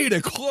a way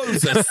to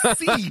close a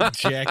scene,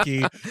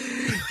 Jackie.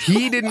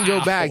 He didn't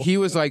go back. He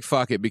was like,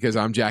 fuck it, because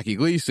I'm Jackie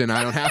Gleason.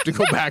 I don't have to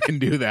go back and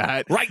do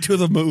that. Right to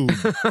the moon.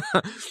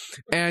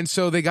 And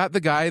so they got the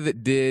guy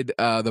that did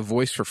the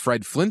voice for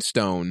Fred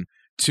Flintstone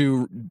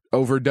to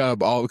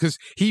overdub all, because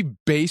he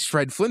based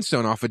Fred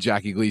Flintstone off of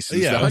Jackie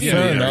Gleason's The Honey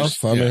fair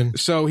Badgers. enough. I mean,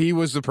 So he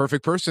was the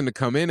perfect person to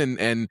come in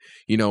and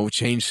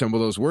change some of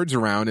those words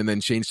around and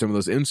then change some of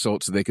those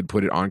insults so they could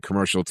put it on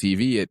commercial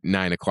TV at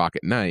 9:00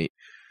 at night.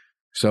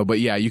 So, but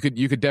yeah, you could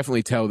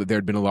definitely tell that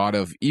there'd been a lot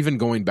of, even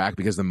going back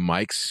because the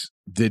mics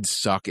did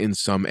suck in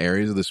some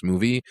areas of this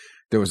movie,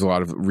 there was a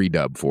lot of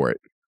redub for it.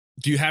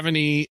 Do you have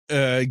any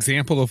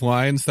example of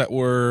lines that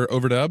were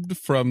overdubbed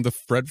from the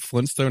Fred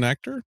Flintstone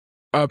actor?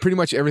 Pretty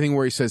much everything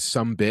where he says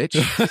some bitch.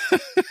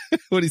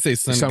 What do you say,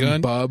 some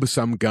gun? bub?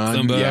 Some gun.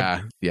 Some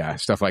bub? Yeah,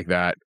 stuff like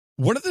that.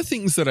 One of the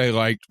things that I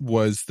liked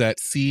was that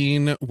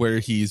scene where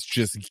he's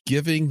just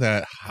giving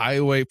that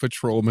highway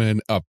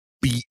patrolman a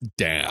beat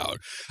down.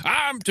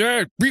 I'm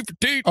dead,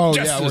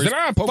 justice, and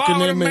I'm poking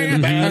following him a in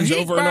man, the and hands he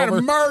over and might have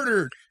over.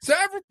 murdered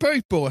several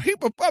people. He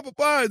blah, blah, blah,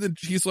 blah. And then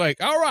he's like,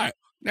 all right,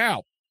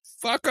 now,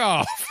 fuck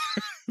off.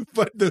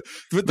 but the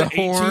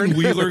horn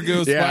 18-wheeler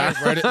goes Yeah.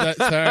 by right at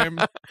that time.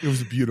 It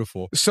was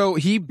beautiful. So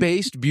he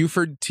based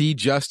Buford T.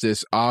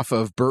 Justice off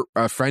of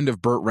a friend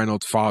of Burt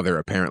Reynolds' father,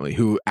 apparently,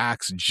 who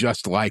acts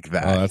just like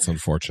that. Oh, that's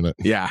unfortunate.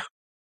 Yeah.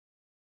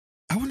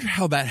 I wonder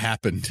how that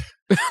happened.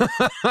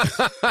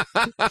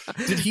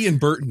 Did he and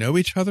Burt know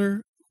each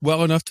other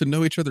well enough to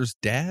know each other's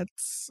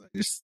dads?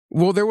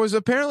 Well, there was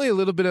apparently a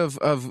little bit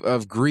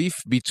of grief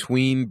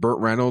between Burt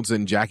Reynolds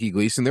and Jackie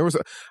Gleason. There was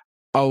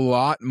a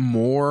lot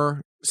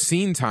more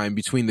scene time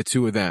between the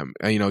two of them,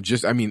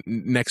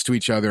 next to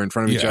each other, in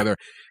front of each other.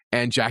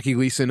 And Jackie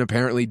Gleason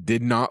apparently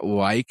did not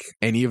like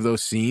any of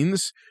those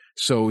scenes.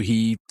 So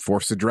he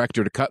forced the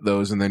director to cut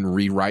those and then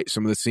rewrite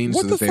some of the scenes.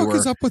 What so the that they fuck were.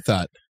 is up with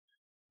that?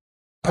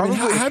 I mean,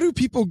 how do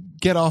people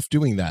get off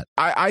doing that?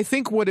 I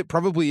think what it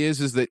probably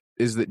is that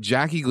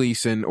Jackie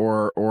Gleason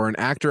or an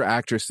actor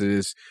actress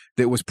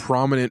that was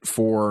prominent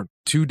for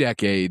 2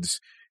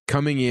 decades,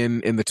 coming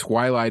in the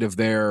twilight of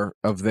their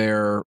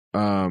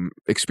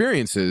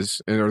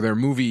experiences or their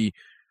movie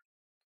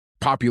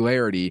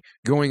popularity,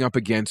 going up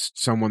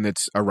against someone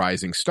that's a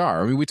rising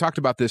star. I mean, we talked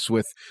about this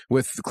with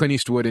Clint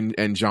Eastwood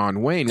and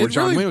John Wayne, where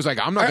John Wayne was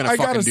like, I'm not going to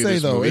fucking do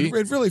this movie.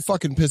 It really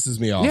fucking pisses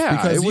me off. Yeah,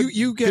 because it would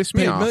you get piss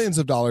me paid off. millions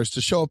of dollars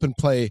to show up and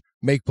play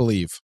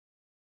make-believe.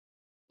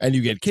 And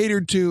you get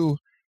catered to,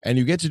 and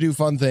you get to do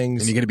fun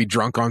things. And you get to be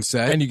drunk on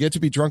set. And you get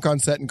to be drunk on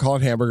set and call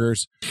it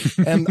hamburgers.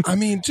 And I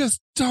mean, just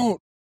don't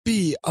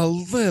be a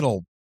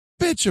little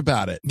bitch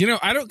about it.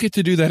 I don't get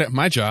to do that at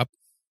my job.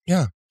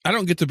 Yeah. I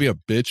don't get to be a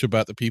bitch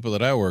about the people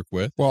that I work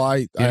with. Well,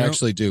 I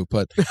actually do,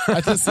 but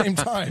at the same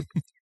time.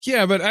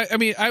 Yeah, but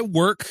I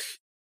work.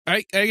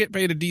 I get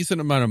paid a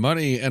decent amount of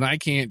money, and I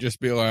can't just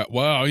be like,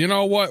 well, you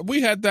know what? We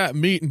had that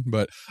meeting,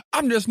 but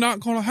I'm just not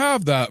going to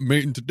have that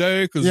meeting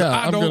today because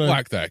I don't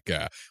like that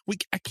guy.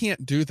 I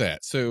can't do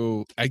that.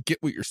 So I get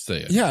what you're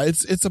saying. Yeah,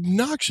 it's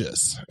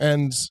obnoxious,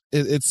 and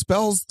it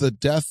spells the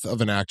death of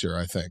an actor,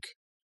 I think.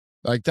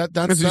 Like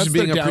that's just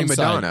being the a prima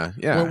downside. donna.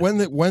 Yeah.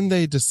 When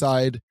they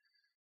decide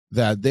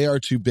that they are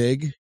too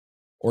big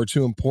or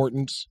too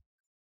important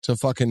to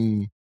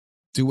fucking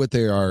do what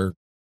they are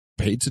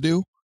paid to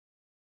do,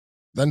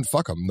 then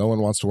fuck them. No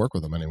one wants to work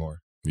with them anymore.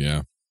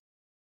 Yeah.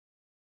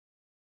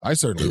 I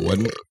certainly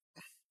wouldn't.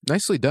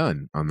 Nicely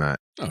done on that.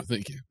 Oh,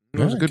 thank you.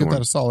 That was a good Give one.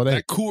 that a solid 8.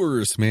 That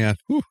Coors, man.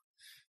 Whew.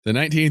 The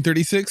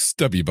 1936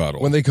 W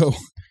bottle. When they go,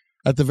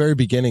 At the very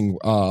beginning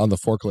on the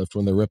forklift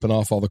when they're ripping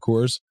off all the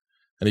Coors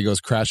and he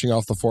goes crashing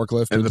off the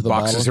forklift And into the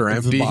boxes bottle, are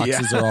empty. The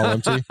boxes are all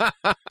empty.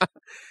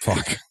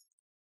 Fuck.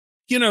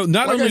 You know,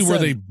 not Like I only were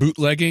said- they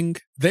bootlegging,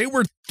 they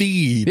were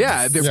thieves.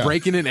 Yeah, they're Yeah.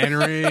 breaking and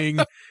entering.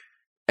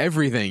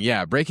 Everything.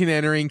 Yeah, breaking and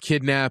entering,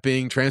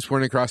 kidnapping,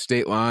 transporting across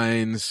state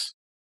lines.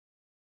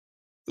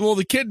 Well,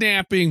 the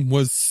kidnapping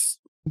was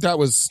That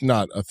was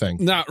not a thing.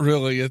 not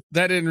really,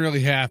 that didn't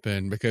really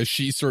happen because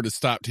she sort of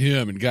stopped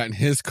him and got in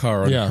his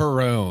car on Yeah. her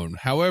own.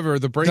 However,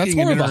 the breaking That's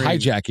more and of a entering,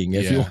 hijacking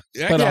if Yeah. you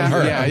Yeah, put yeah, on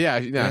her.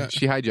 Yeah.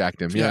 She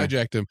hijacked him. she Yeah.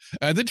 hijacked him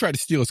and then tried to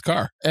steal his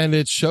car. And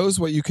it shows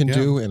what you can Yeah.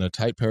 do in a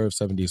tight pair of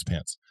 70s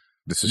pants.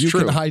 This is You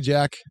true. can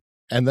hijack,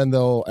 and then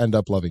they'll end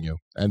up loving you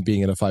and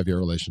being in a 5-year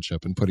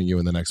relationship and putting you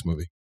in the next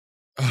movie.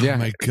 Oh Yeah.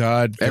 my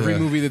God. Every the-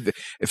 movie that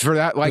for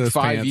that like Those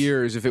 5 pants.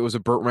 years, if it was a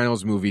Burt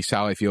Reynolds movie,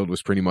 Sally Field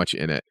was pretty much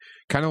in it.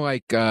 Kind of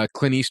like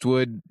Clint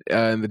Eastwood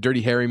in the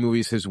Dirty Harry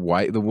movies. His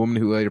wife, the woman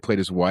who later played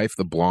his wife,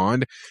 the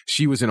blonde,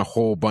 she was in a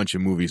whole bunch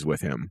of movies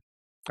with him.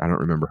 I don't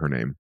remember her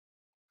name.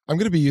 I'm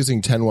going to be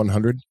using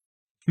 10-100.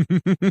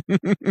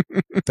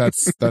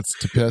 That's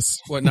to piss.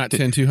 What, not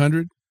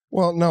 10-200?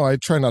 Well, no, I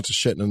try not to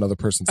shit in another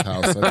person's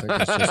house. I think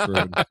it's just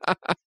rude.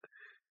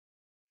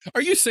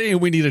 Are you saying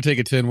we need to take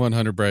a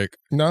 10-100 break?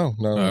 No.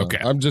 Okay.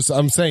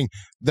 I'm saying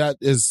that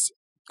is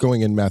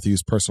going in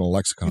Matthew's personal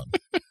lexicon.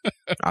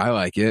 I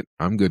like it.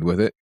 I'm good with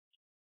it.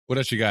 What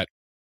else you got?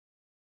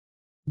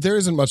 There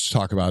isn't much to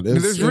talk about.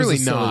 There's It was really a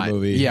silly not.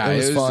 movie. Yeah, it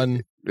was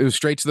fun. It was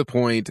straight to the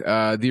point.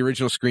 The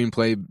original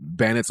screenplay,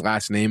 Bandit's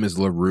last name is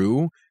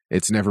LaRue.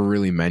 It's never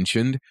really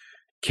mentioned.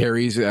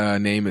 Carrie's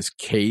name is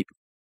Kate.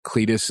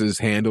 Cletus's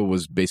handle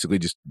was basically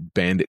just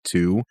Bandit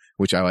 2,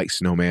 which I like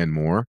Snowman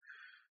more.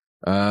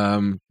 At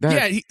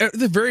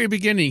the very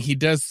beginning, he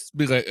does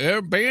be like,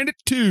 Bandit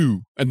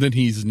 2. And then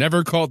he's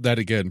never called that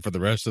again for the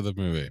rest of the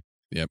movie.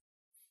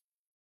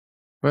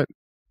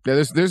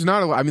 There's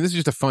not a lot. I mean, this is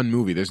just a fun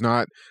movie. There's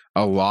not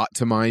a lot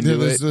to mind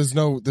to it. There's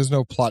no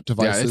plot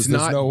devices. it's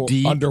There's not no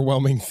deep.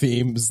 underwhelming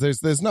themes.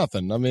 There's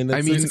nothing. I mean,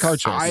 it's a car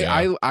chase.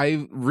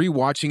 I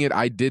rewatching it.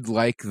 I did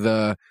like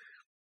the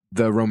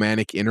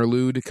romantic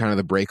interlude, kind of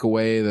the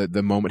breakaway,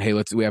 the moment. Hey,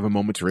 we have a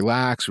moment to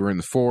relax. We're in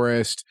the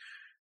forest,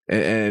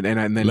 and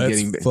then Let's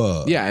getting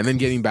fuck. yeah, and then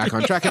getting back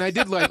on track. And I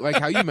did like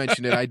how you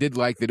mentioned it. I did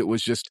like that it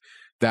was just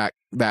that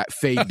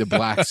fade to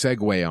black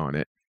segue on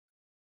it.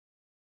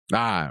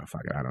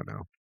 Fuck it, I don't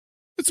know.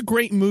 It's a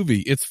great movie.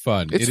 It's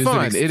fun. It's It is fun.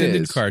 an It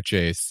extended is. car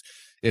chase.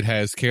 It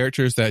has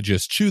characters that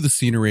just chew the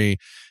scenery.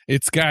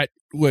 It's got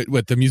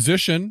what the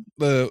musician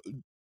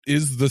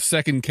is the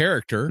second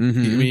character.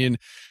 Mhm. I mean,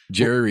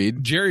 Jerry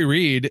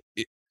Reed.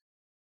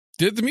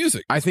 did the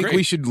music. I It's think great.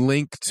 we should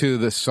link to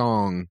the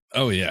song.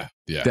 Oh yeah.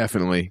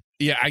 Definitely.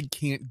 Yeah, I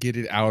can't get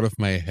it out of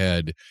my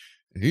head.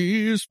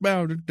 He's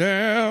bowed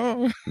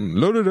down.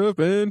 Loaded up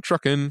and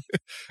truckin'.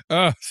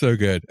 Oh, so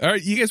good. All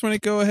right, you guys want to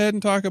go ahead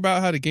and talk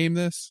about how to game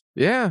this?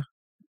 Yeah,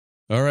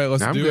 All right,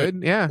 let's I'm do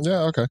good. Yeah,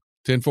 Yeah, okay.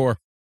 10-4.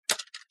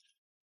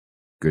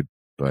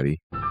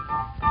 buddy.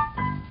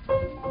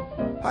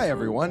 Hi,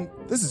 everyone.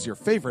 This is your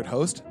favorite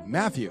host,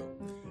 Matthew.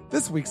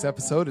 This week's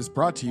episode is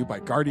brought to you by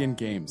Guardian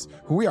Games,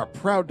 who we are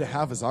proud to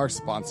have as our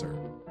sponsor.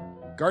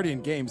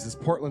 Guardian Games is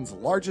Portland's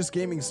largest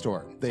gaming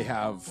store. They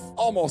have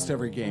almost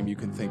every game you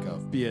can think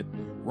of, be it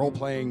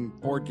role-playing,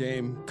 board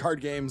game, card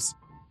games,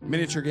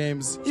 miniature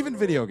games, even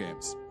video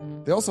games.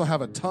 They also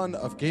have a ton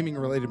of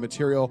gaming-related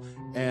material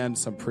and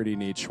some pretty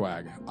neat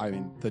swag. I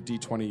mean, the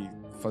D20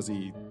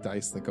 fuzzy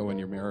dice that go in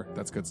your mirror,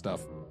 that's good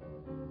stuff.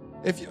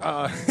 If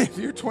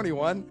you're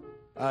 21,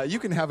 you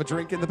can have a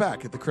drink in the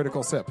back at the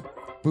Critical Sip.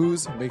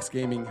 Booze makes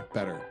gaming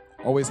better.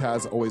 Always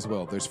has, always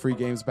will. There's free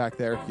games back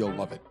there. You'll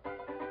love it.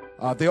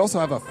 They also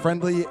have a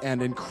friendly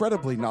and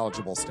incredibly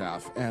knowledgeable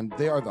staff, and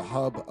they are the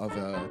hub of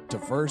a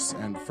diverse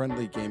and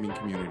friendly gaming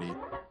community.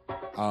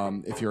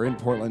 If you're in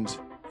Portland,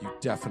 you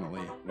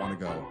definitely want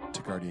to go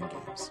to Guardian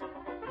Games.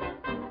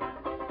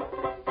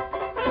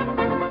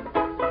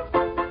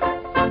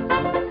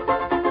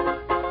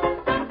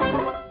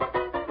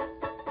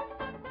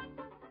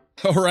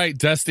 All right,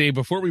 Dusty,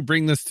 before we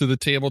bring this to the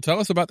table, tell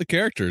us about the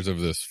characters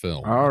of this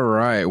film. All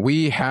right,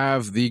 we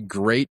have the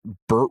great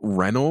Burt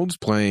Reynolds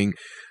playing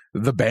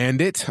the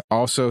Bandit.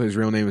 Also, his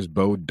real name is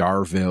Bo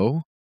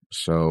Darville.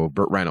 So,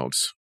 Burt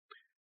Reynolds.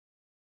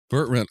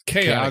 Burt Reynolds,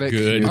 chaotic Chaotic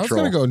good. I was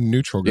going to go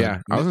neutral good.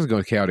 Yeah, I was going to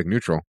go chaotic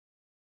neutral.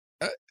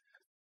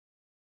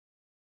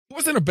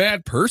 Wasn't a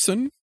bad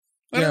person.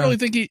 I don't Yeah. really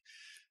think he,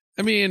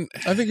 I mean,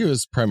 I think he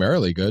was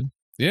primarily good.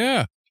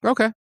 yeah,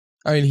 Okay.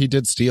 I mean, he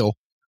did steal.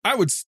 I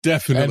would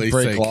definitely And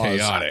break say laws.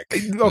 chaotic.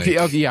 Okay,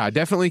 Like, yeah,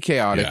 definitely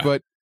chaotic, Yeah.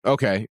 but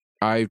okay,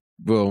 I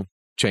will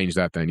change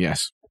that then,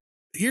 yes.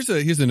 here's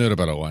a note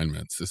about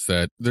alignments is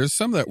that there's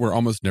some that we're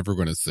almost never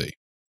going to see.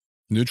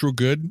 Neutral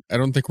good, I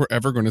don't think we're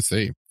ever going to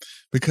see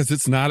because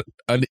it's not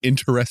an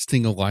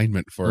interesting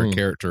alignment for a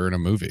character in a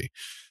movie.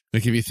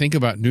 Like if you think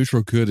about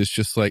neutral good, it's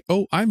just like,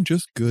 oh, I'm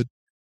just good.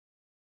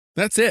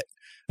 That's it.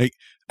 Like,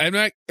 I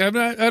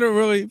don't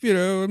really,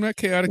 I'm not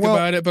chaotic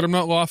about it, but I'm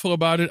not lawful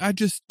about it. I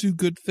just do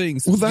good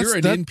things. Well, You're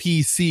an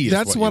NPC.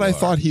 That's what I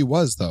thought he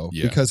was, though,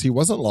 because he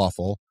wasn't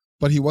lawful,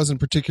 but he wasn't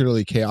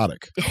particularly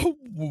chaotic.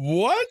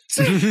 What?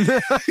 He's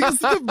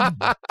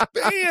the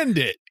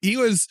bandit. He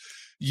was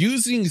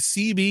using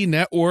CB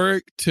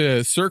network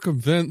to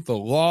circumvent the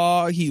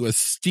law. He was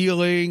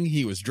stealing.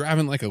 He was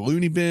driving like a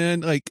loony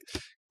bin. Like,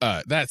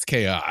 that's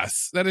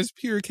chaos. That is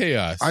pure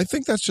chaos. I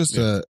think that's just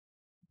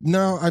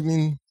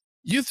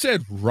You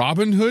said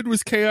Robin Hood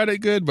was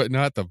chaotic good, but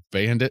not the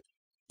bandit.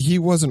 He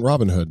wasn't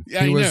Robin Hood.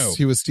 Yeah, I know.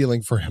 He was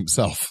stealing for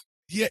himself.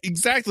 Yeah,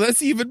 exactly.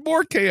 That's even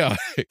more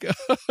chaotic.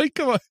 Like,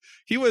 come on.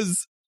 He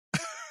was...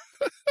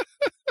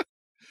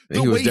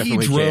 the way he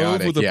drove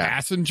chaotic, with a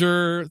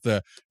passenger,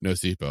 no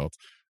seatbelt,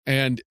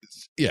 and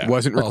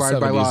wasn't required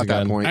by law at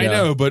that point. I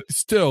know, but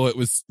still,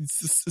 it's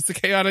a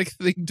chaotic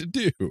thing to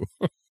do.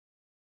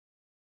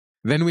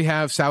 Then we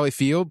have Sally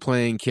Field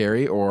playing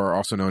Carrie, or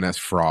also known as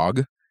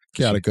Frog.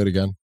 Chaotic good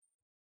again.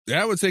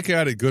 Yeah, I would say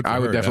chaotic good. I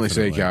would definitely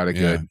say chaotic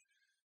good,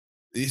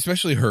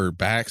 especially her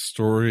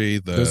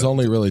backstory. There's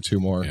only really two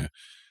more. Yeah.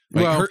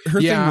 Like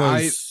her thing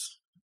was.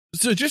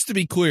 So just to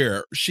be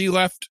clear, she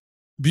left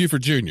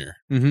Buford Jr.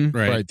 Mm-hmm.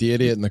 Right, the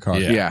idiot in the car.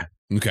 Yeah.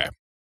 Okay.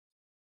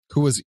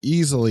 Who was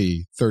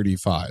easily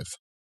 35.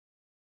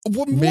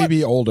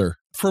 Maybe older.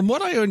 From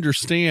what I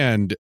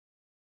understand,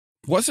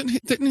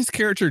 didn't his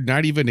character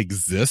not even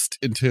exist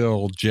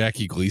until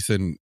Jackie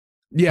Gleason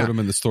put him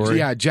in the story?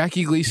 Yeah,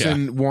 Jackie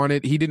Gleason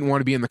he didn't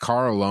want to be in the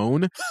car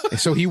alone,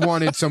 so he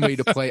wanted somebody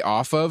to play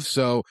off of,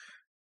 so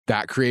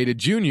that created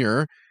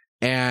Junior,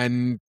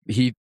 and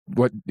he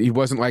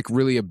wasn't like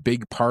really a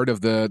big part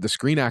of the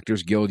Screen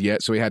Actors Guild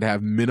yet, so he had to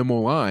have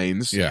minimal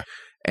lines. Yeah.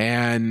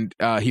 And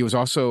he was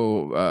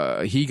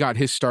also he got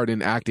his start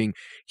in acting.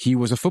 He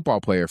was a football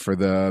player for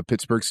the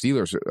Pittsburgh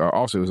Steelers.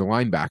 Also, he was a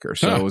linebacker.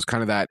 So it was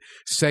kind of that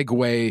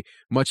segue,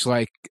 much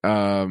like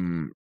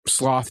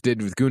Sloth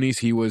did with Goonies.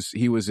 He was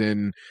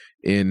in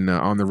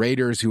on the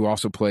Raiders, who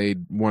also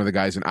played one of the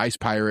guys in Ice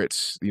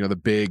Pirates. The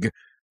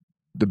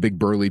big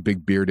burly,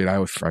 big bearded.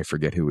 I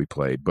forget who he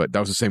played, but that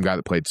was the same guy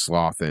that played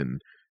Sloth in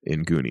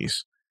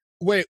Goonies.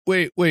 Wait!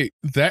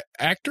 That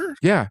actor?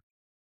 Yeah,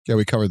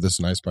 we covered this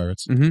in Ice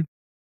Pirates. Mm-hmm.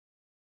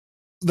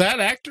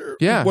 That actor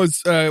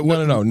was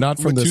no, not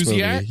from this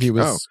movie. He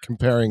was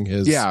comparing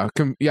his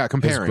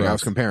comparing. I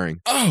was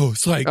comparing. Oh,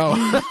 it's like wait.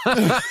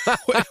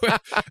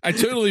 I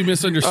totally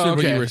misunderstood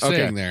what you were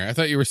saying there. I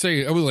thought you were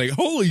saying, I was like,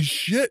 holy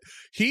shit,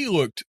 he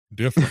looked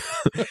different.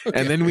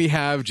 And then we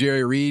have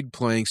Jerry Reed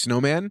playing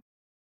Snowman.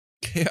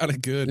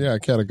 Chaotic good. Yeah,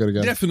 chaotic good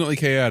again. Definitely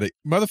chaotic.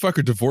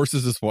 Motherfucker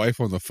divorces his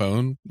wife on the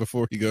phone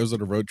before he goes on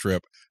a road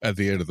trip at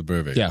the end of the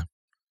movie. Yeah.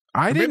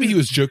 Maybe he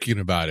was joking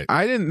about it.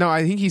 I didn't know.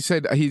 I think he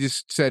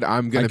just said,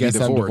 I'm going to be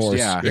divorced.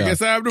 Yeah. I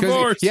guess I'm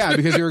divorced.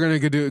 Because you were going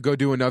to go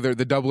do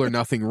the Double or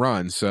Nothing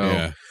run.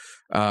 So,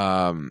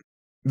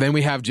 then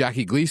we have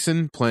Jackie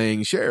Gleason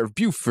playing Sheriff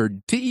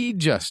Buford T.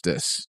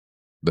 Justice,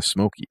 the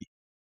Smokey.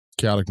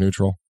 Chaotic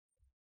neutral.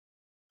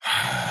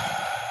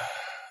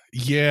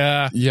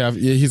 Yeah.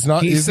 He's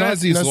not. He's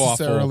not necessarily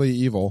lawful.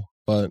 evil,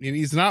 but and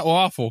he's not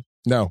lawful.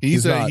 No, he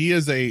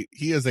is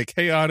a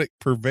chaotic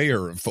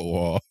purveyor of the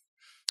law.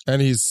 And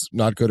he's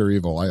not good or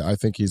evil. I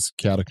think he's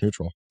chaotic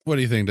neutral. What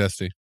do you think,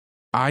 Dusty?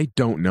 I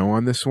don't know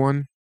on this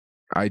one.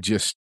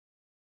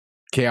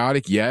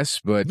 Chaotic,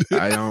 yes, but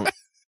I don't.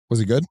 Was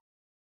he good?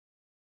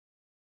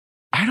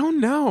 I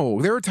don't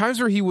know. There were times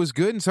where he was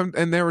good,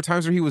 and there were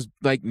times where he was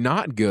like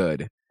not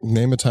good.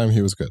 Name a time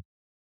he was good.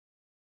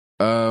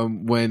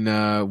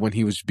 When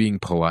he was being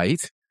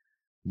polite.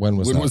 When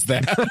was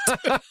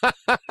that?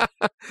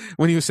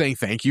 When he was saying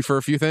thank you for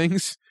a few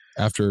things.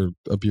 After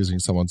abusing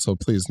someone. So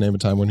please name a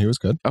time when he was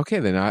good.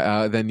 Okay,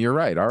 then you're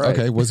right. All right.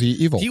 Okay, was he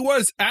evil? He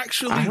was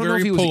actually I don't very know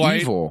if he polite.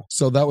 was evil.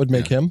 So that would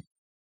make him.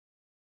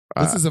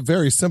 This is a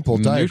very simple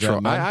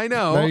diagram. I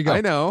know. There you go. I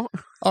know.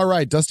 All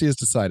right, Dusty has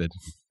decided.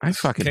 I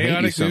fucking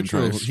chaotic hate you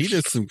neutral. sometimes. He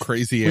did some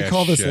crazy. We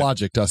call this shit.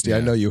 Logic, Dusty. Yeah. I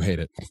know you hate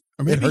it.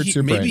 It hurts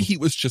your brain. Maybe he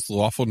was just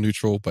lawful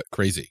neutral, but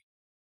crazy.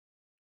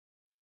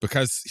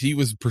 Because he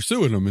was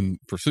pursuing them in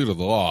pursuit of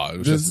the law. It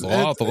was just the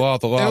law.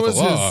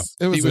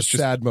 It was a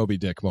sad Moby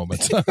Dick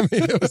moment. I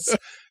mean,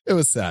 it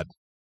was sad.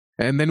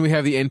 And then we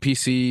have the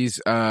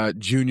NPCs,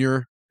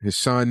 Junior, his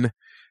son,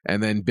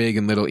 and then Big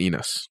and Little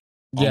Enos.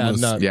 Like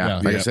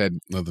I said,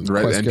 the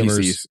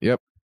NPCs. Yep.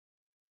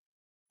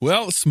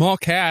 Well, small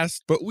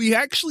cast, but we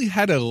actually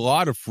had a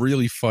lot of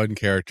really fun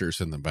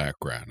characters in the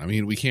background. I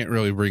mean, we can't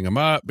really bring them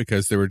up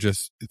because they were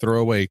just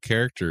throwaway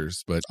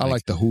characters. But I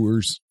like the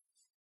whores.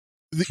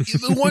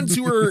 The ones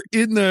who were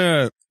in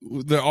the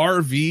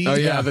RV. Oh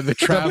yeah, the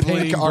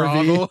traveling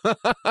RV.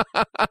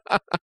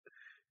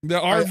 The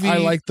RV. I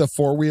liked the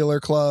 4-wheeler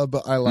club.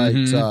 I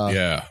liked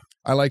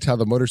I liked how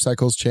the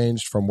motorcycles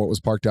changed from what was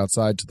parked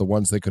outside to the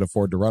ones they could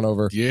afford to run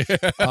over. Yeah.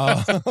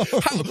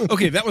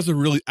 Okay, that was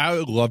I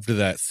loved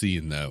that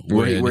scene though.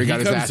 Where he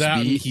got his comes ass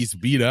out beat. And he's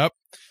beat up,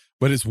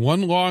 but it's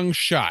one long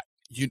shot.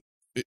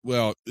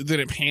 Then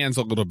it pans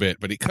a little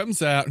bit, but he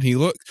comes out and he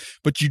looks,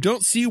 but you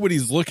don't see what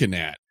he's looking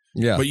at.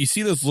 Yeah. But you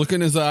see this look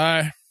in his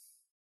eye,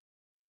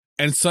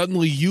 and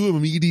suddenly you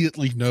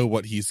immediately know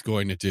what he's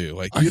going to do.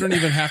 Like, you don't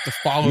even have to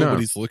follow No. what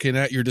he's looking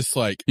at. You're just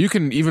like, You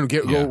can even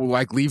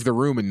leave the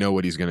room and know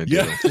what he's going to do.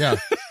 Yeah.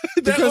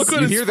 that look on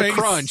You his hear the face.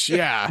 crunch.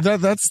 Yeah.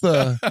 That's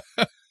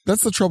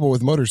the trouble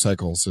with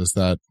motorcycles, is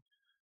that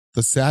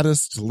the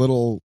saddest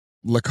little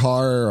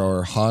Lacar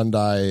or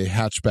Hyundai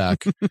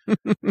hatchback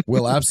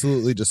will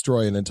absolutely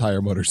destroy an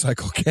entire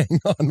motorcycle gang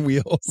on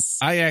wheels.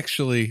 I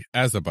actually,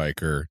 as a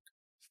biker,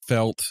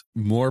 felt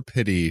more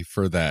pity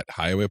for that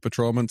highway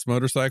patrolman's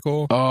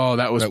motorcycle. Oh,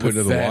 that was That went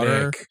pathetic. to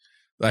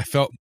the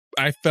water.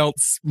 I felt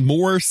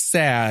more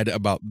sad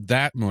about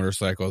that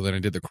motorcycle than I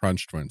did the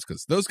Crunch Twins,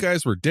 because those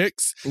guys were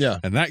dicks, Yeah.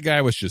 and that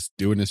guy was just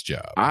doing his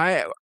job.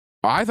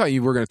 I thought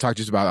you were going to talk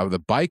just about how the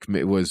bike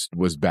was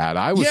bad.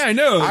 I was. Yeah, I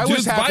know. I was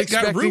His half bike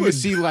got expecting to ruined.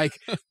 see, like,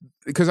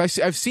 because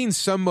I've seen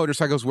some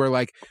motorcycles where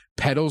like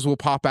pedals will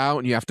pop out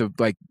and you have to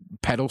like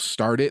pedal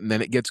start it and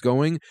then it gets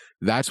going.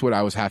 That's what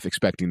I was half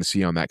expecting to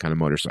see on that kind of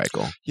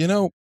motorcycle. You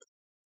know,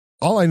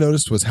 all I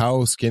noticed was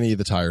how skinny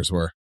the tires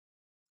were.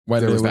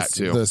 When There it was was that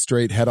too. the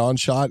straight head-on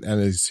shot,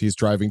 and he's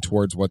driving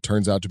towards what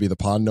turns out to be the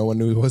pond no one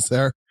knew was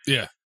there.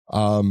 Yeah.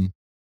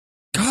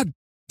 God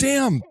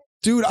damn,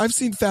 dude! I've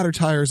seen fatter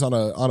tires on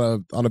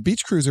a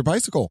beach cruiser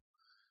bicycle.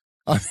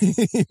 I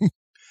mean,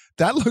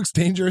 that looks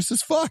dangerous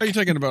as fuck. Are you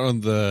talking about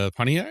on the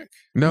Pontiac?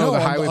 No, the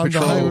on highway on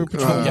patrol, highway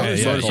patrol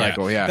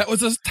motorcycle. Yeah. That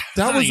was a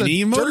That was a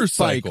tiny dirt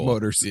motorcycle. bike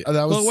motorcycle.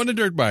 Well, it wasn't a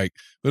dirt bike,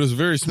 but it was a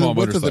very small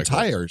width of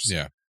motorcycle. the tires.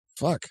 Yeah.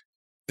 Fuck.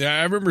 Yeah,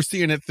 I remember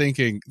seeing it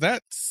thinking,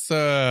 that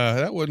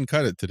wouldn't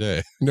cut it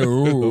today. No.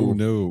 Oh,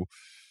 no.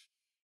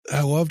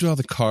 I loved all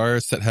the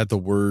cars that had the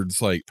words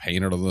like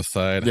painted on the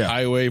side, Yeah.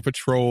 highway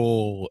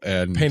patrol,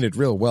 and Painted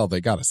real well. They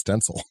got a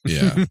stencil.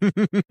 yeah.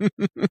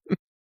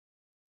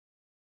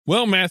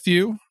 Well,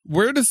 Matthew,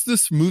 where does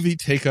this movie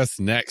take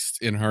us next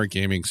in our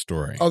gaming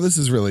story? Oh, this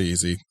is really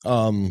easy.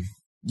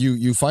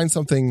 You find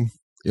something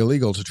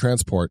illegal to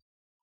transport.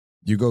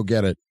 You go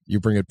get it.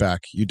 You bring it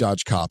back. You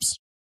dodge cops.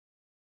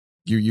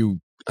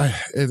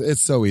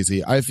 It's so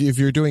easy. If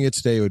you're doing it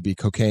today, it would be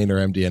cocaine or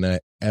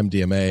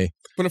MDMA.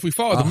 But if we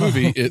follow the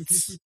movie,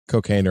 it's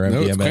Cocaine or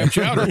no, it's clam MDMA.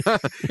 chowder.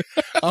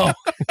 Oh,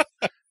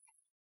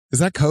 is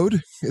that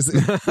code? Is it?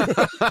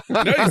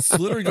 No, it's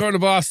literally going to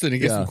Boston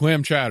and get some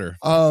clam chowder.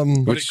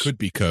 But it could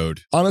be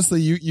code.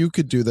 Honestly, you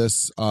could do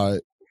this.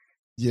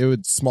 You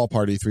would small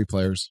party, 3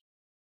 players.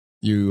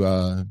 You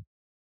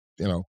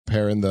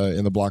pair in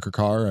the blocker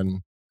car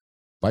and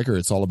biker.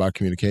 It's all about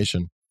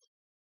communication.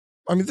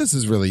 I mean, this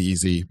is really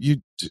easy. You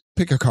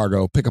pick a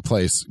cargo, pick a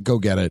place, go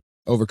get it,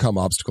 overcome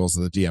obstacles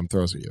that the DM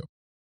throws at you.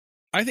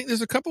 I think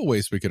there's a couple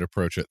ways we could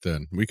approach it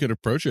then. We could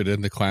approach it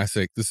in the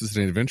classic, this is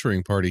an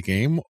adventuring party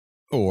game,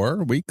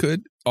 or we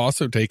could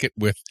also take it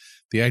with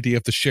the idea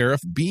of the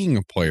sheriff being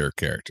a player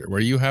character, where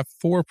you have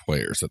 4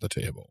 players at the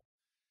table.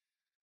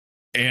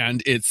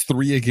 And it's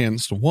 3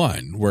 against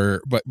 1,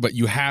 but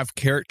you have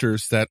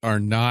characters that are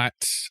not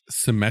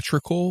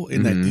symmetrical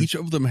in that each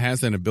of them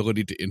has an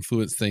ability to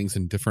influence things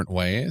in different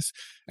ways.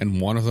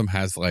 And one of them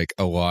has like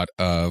a lot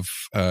of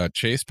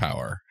chase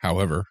power.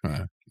 However,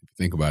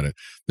 think about it,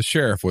 the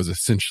sheriff was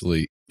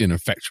essentially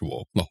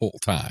ineffectual the whole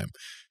time.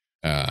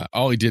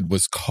 All he did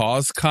was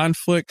cause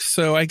conflict.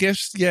 So I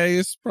guess, yeah,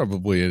 he's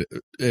probably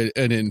an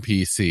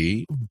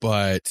NPC,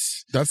 but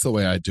That's the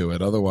way I do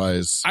it.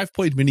 Otherwise, I've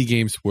played mini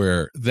games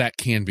where that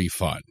can be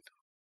fun.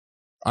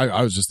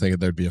 I was just thinking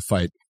there'd be a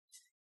fight.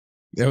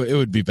 It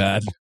would be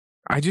bad.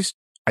 I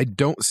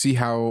don't see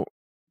how,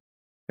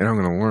 and I'm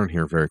going to learn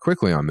here very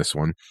quickly on this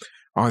one,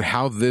 on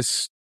how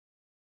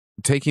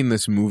taking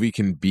this movie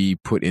can be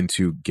put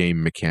into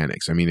game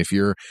mechanics. I mean, if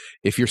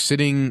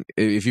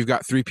you've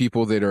got 3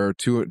 people that are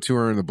two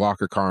are in the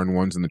blocker car and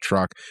one's in the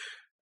truck,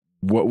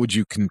 what would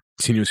you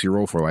continuously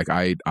roll for? Like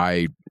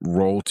I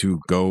roll to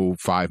go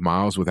 5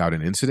 miles without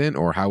an incident,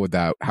 or how would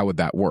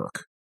that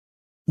work?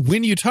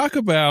 When you talk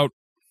about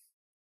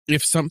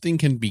if something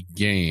can be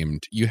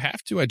gamed, you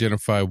have to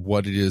identify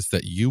what it is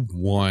that you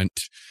want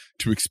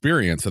to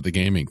experience at the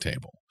gaming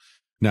table.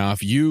 Now,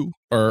 if you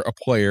are a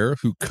player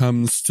who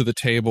comes to the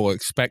table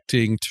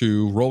expecting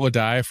to roll a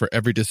die for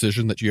every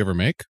decision that you ever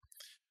make,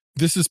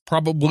 this is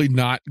probably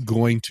not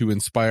going to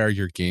inspire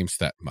your games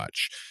that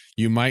much.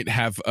 You might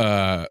have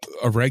a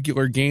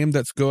regular game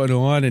that's going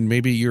on, and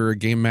maybe you're a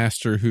game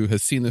master who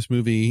has seen this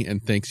movie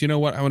and thinks, you know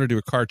what, I want to do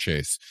a car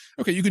chase.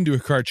 Okay, you can do a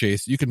car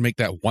chase. You can make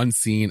that one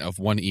scene of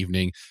one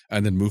evening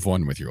and then move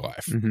on with your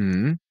life.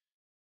 Mm-hmm.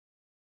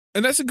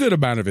 And that's a good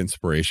amount of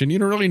inspiration. You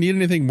don't really need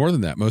anything more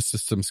than that.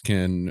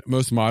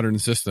 Most modern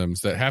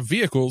systems that have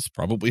vehicles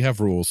probably have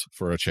rules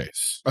for a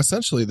chase.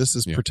 Essentially, this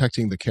is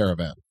protecting the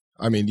caravan.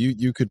 I mean,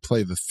 you could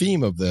play the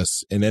theme of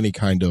this in any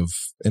kind of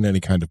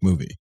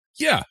movie.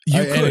 Yeah,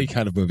 you could. Any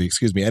kind of movie,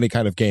 any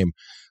kind of game.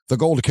 The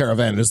gold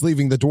caravan is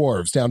leaving the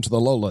dwarves down to the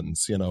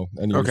lowlands, and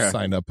you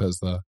sign up as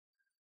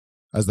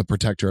the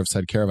protector of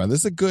said caravan. This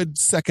is a good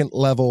second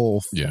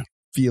level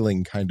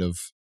feeling kind of.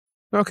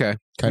 Okay.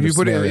 If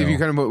you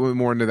kind of put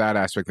more into that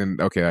aspect, then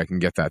okay, I can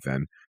get that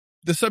then.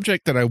 The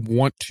subject that I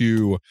want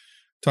to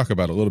talk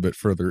about a little bit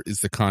further is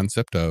the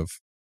concept of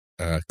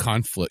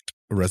conflict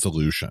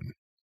resolution.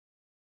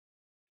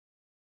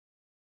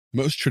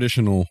 Most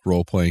traditional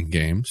role-playing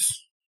games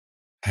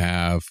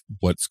have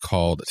what's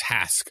called a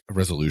task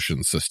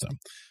resolution system,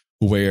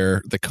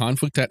 where the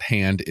conflict at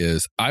hand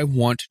is, I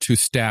want to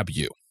stab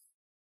you.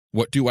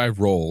 What do I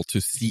roll to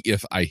see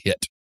if I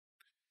hit?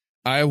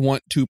 I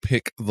want to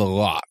pick the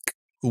lock.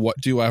 What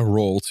do I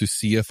roll to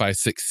see if I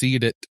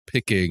succeed at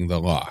picking the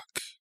lock?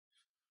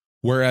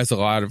 Whereas a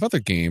lot of other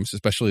games,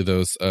 especially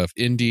those of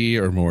indie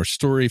or more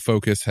story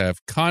focus, have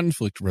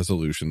conflict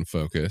resolution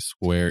focus,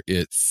 where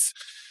it's,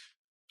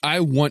 I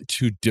want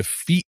to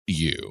defeat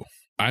you.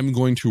 I'm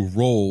going to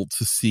roll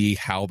to see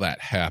how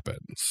that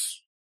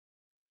happens.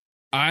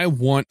 I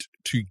want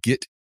to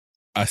get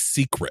a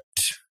secret.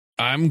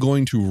 I'm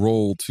going to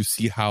roll to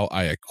see how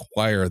I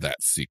acquire that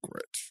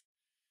secret.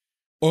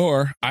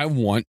 Or I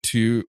want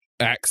to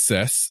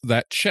access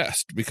that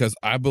chest because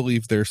I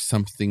believe there's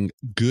something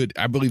good.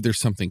 I believe there's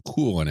something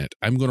cool in it.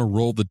 I'm going to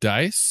roll the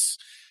dice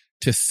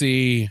to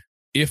see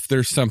if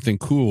there's something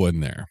cool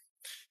in there.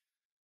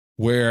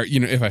 Where,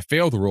 if I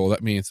fail the roll,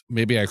 that means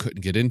maybe I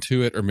couldn't get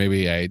into it, or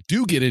maybe I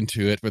do get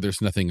into it, but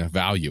there's nothing of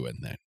value in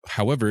that.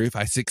 However, if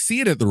I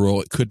succeed at the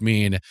roll, it could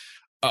mean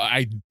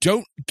I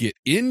don't get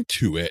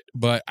into it,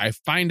 but I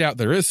find out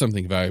there is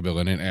something valuable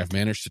in it, and I've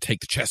managed to take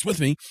the chest with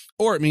me,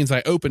 or it means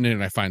I open it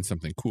and I find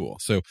something cool.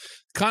 So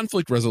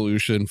conflict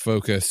resolution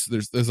focus,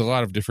 there's a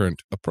lot of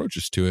different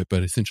approaches to it,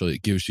 but essentially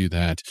it gives you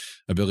that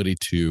ability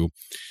to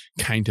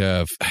kind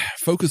of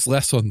focus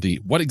less on the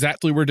what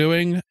exactly we're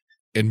doing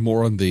and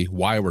more on the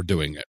why we're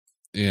doing it,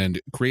 and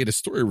create a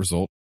story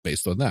result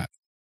based on that.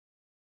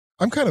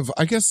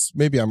 I guess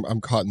maybe I'm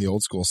caught in the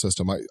old school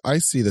system. I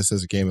see this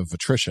as a game of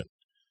attrition,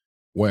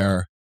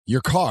 where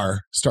your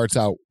car starts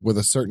out with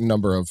a certain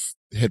number of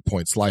hit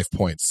points, life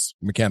points,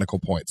 mechanical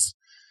points.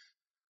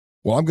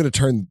 Well, I'm going to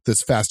turn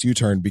this fast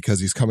U-turn because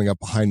he's coming up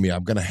behind me.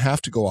 I'm going to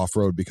have to go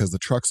off-road because the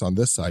truck's on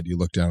this side. You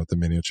look down at the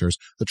miniatures.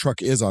 The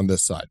truck is on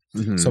this side.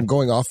 Mm-hmm. So I'm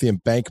going off the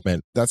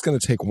embankment. That's going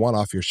to take one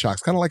off your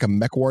shocks. Kind of like a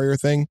Mech Warrior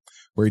thing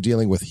where you're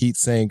dealing with heat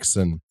sinks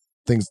and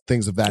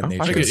things of that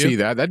nature. I could see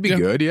that. That'd be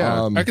good,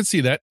 yeah. I could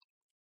see that.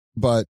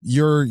 But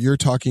you're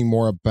talking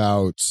more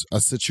about a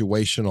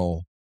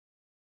situational...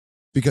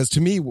 Because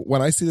to me,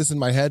 when I see this in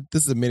my head,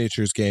 this is a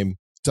miniatures game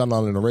done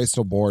on an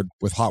erasable board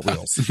with Hot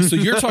Wheels. So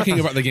you're talking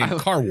about the game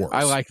Car Wars.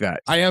 I like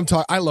that.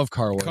 I love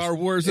Car Wars. Car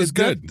Wars is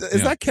good.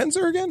 Is that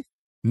Kenzer again?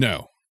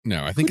 No.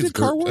 I think it's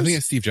Car Wars? I think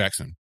it's Steve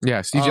Jackson.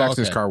 Yeah, Steve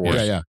Jackson's Car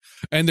Wars. Yeah.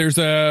 And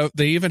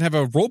they even have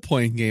a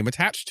role-playing game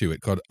attached to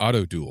it called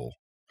Auto Duel,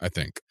 I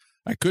think.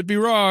 I could be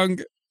wrong.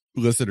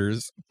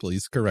 Listeners,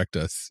 please correct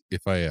us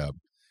if I am.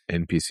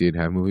 NPC at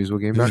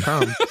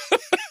HaveMoviesWillGame.com.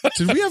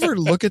 Did we ever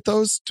look at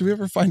those? Did we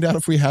ever find out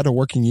if we had a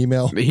working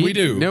email? We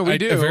do. No, we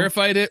do. I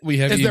verified it. We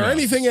have Is emails. there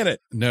anything in it?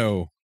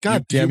 No.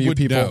 God damn you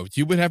people. No,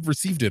 you would have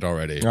received it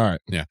already. All right.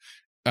 Yeah.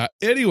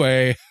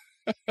 Anyway,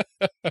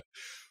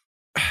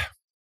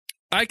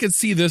 I could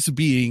see this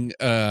being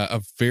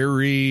a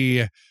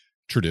very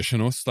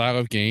traditional style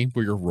of game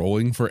where you're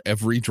rolling for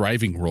every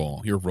driving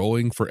roll. You're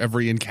rolling for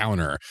every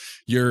encounter.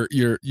 You're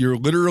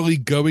literally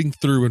going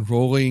through and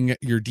rolling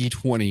your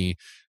D20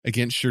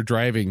 against your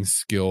driving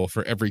skill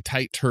for every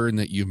tight turn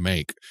that you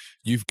make.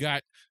 You've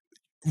got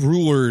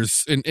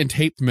rulers and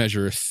tape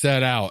measures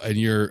set out, and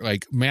you're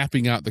like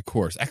mapping out the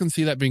course. I can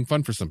see that being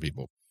fun for some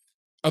people.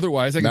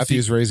 Otherwise,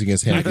 Matthew's raising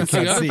his hand. I can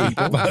see other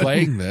people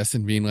playing this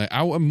and being like,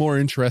 I'm more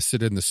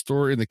interested in the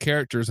story and the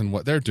characters and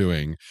what they're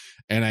doing,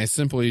 and I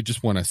simply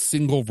just want to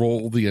single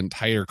roll the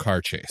entire car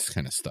chase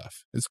kind of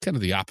stuff. It's kind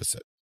of the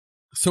opposite.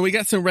 So we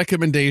got some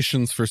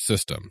recommendations for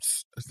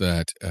systems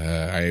that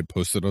I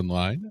posted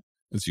online,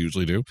 as you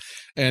usually do.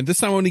 And this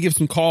time I want to give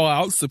some call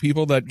outs to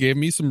people that gave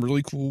me some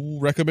really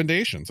cool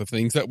recommendations of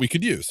things that we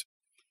could use.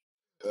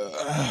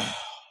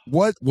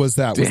 What was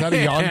that? Was that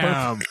a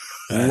yawn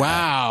burp?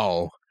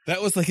 Wow.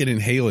 That was like an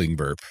inhaling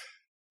burp.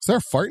 Is there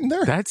a fart in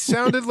there? That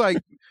sounded like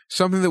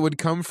something that would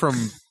come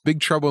from Big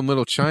Trouble in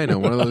Little China.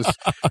 One of those,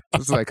 it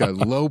was like a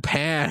low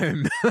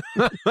pan.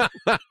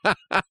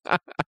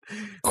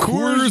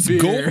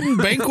 Coors Golden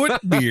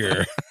Banquet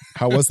beer.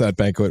 How was that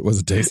banquet? Was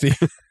it tasty?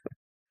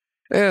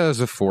 Yeah, it was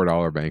a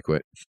 $4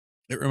 banquet.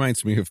 It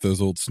reminds me of those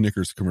old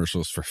Snickers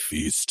commercials for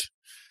Feast.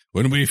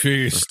 When we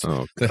feast,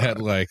 that had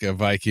like a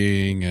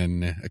Viking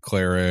and a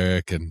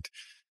cleric and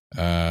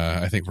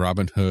I think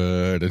Robin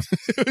Hood, and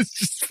it was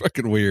just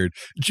fucking weird.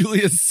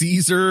 Julius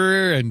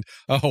Caesar and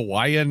a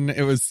Hawaiian.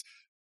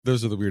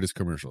 Those are the weirdest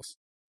commercials.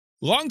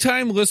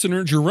 Longtime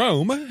listener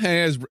Jerome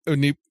has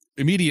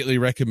immediately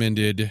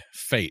recommended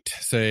Fate,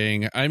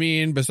 saying, I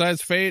mean,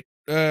 besides Fate,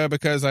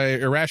 because I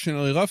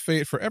irrationally love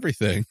Fate for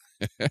everything,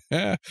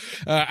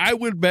 I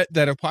would bet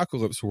that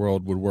Apocalypse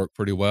World would work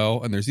pretty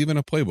well, and there's even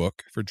a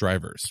playbook for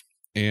drivers.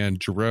 And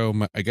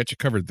Jerome, I got you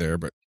covered there,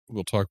 but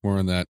we'll talk more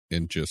on that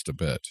in just a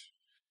bit.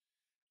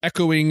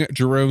 Echoing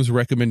Jerome's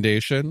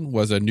recommendation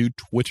was a new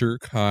Twitter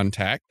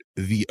contact,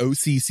 the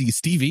OCC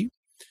Stevie,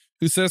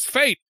 who says,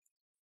 Fate,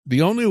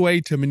 the only way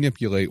to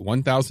manipulate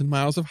 1,000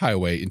 miles of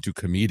highway into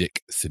comedic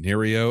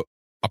scenario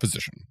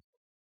opposition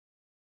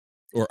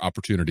or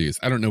opportunities.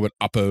 I don't know what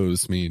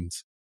oppose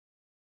means.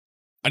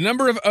 A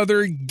number of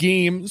other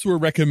games were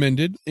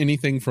recommended,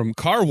 anything from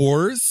Car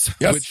Wars,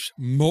 Yes. which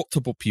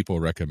multiple people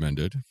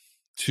recommended,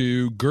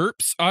 to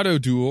GURPS Auto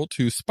Duel,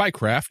 to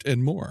Spycraft,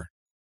 and more.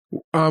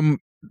 I'm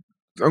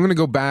going to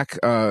go back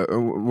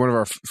one of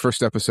our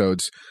first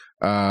episodes,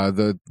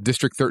 the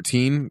District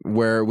 13,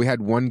 where we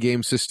had one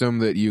game system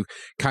that you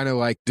kind of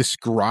like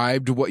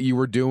described what you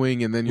were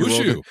doing, and then you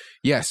rolled it.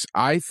 Yes,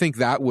 I think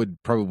that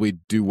would probably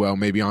do well,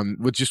 maybe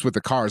with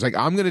the cars. Like,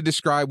 I'm going to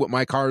describe what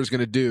my car is going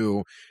to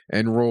do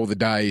and roll the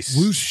dice.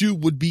 Wushu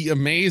would be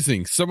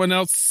amazing. Someone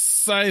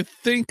else, I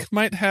think,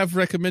 might have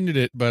recommended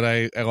it, but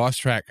I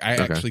lost track. I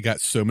actually got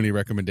so many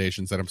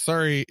recommendations that I'm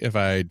sorry if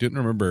I didn't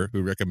remember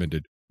who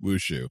recommended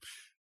Wushu.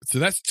 So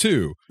that's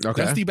 2.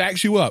 Okay. Dusty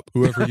backs you up,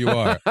 whoever you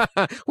are.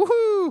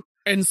 Woohoo!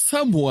 And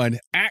someone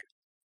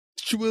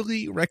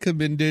actually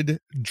recommended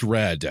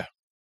Dread.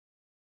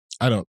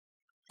 I don't.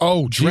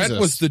 Oh, Jesus. Dread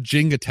was the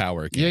Jenga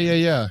tower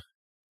game. Yeah.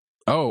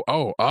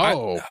 Oh.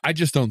 I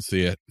just don't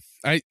see it.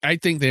 I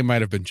think they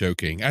might have been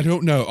joking. I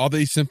don't know. All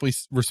they simply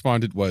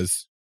responded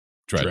was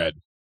Dread.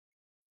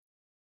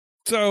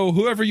 So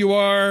whoever you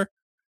are,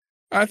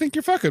 I think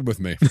you're fucking with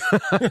me.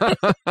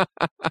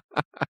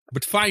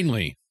 But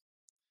finally,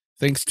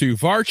 thanks to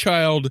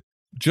Varchild,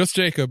 Just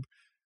Jacob,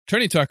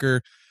 Tony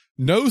Tucker,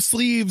 No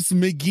Sleeves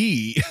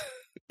McGee,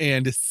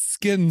 and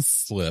Skin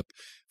Slip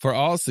for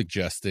all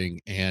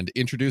suggesting and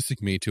introducing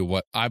me to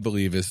what I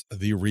believe is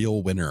the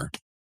real winner.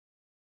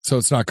 So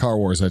it's not Car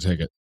Wars, I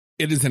take it.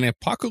 It is an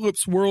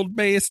apocalypse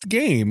world-based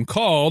game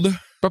called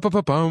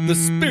The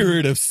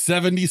Spirit of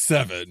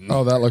 77.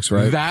 Oh, that looks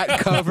right. That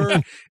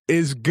cover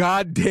is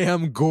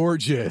goddamn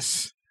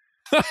gorgeous.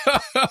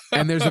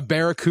 And there's a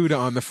Barracuda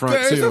on the front,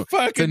 There's too. a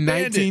fucking The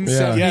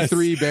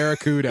 1973 Yes.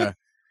 Barracuda.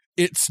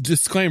 Its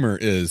disclaimer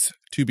is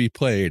to be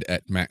played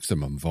at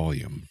maximum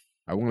volume.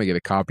 I want to get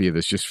a copy of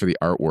this just for the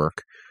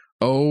artwork.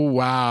 Oh,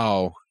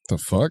 wow. The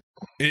fuck?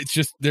 It's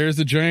just, there's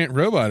a giant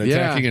robot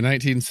attacking a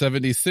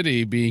 1970s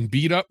city being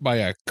beat up by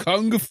a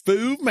kung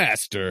fu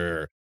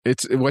master.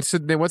 What's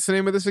the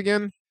name of this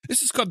again?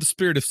 This is called The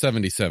Spirit of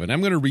 77. I'm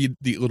going to read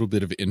the little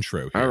bit of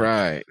intro here. All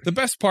right. The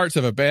best parts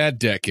of a bad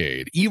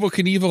decade. Evel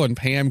Knievel and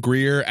Pam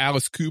Grier,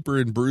 Alice Cooper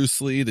and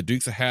Bruce Lee, the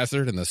Dukes of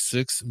Hazzard, and the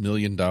 $6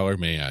 Million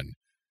Man.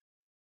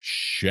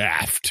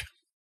 Shaft.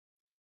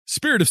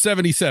 Spirit of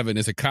 77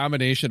 is a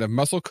combination of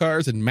muscle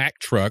cars and Mack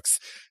trucks,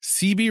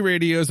 CB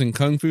radios and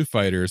kung fu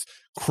fighters,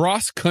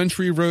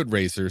 cross-country road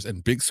racers,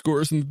 and big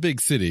scores in the big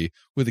city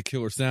with a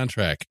killer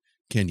soundtrack.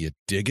 Can you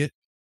dig it?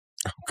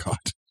 Oh, God.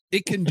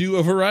 It can do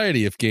a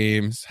variety of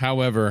games.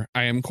 However,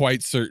 I am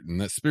quite certain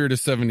that Spirit of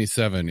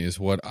 77 is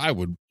what I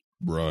would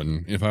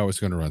run if I was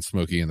going to run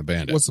Smokey and the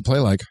Bandit. What's the play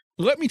like?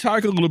 Let me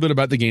talk a little bit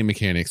about the game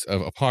mechanics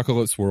of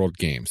Apocalypse World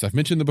games. I've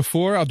mentioned them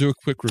before. I'll do a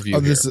quick review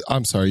here.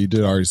 I'm sorry, you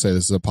did already say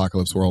this is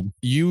Apocalypse World.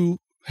 You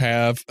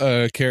have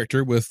a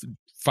character with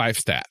 5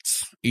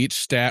 stats. Each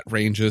stat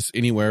ranges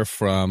anywhere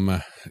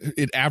from,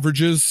 it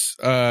averages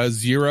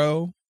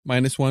 0,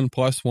 -1,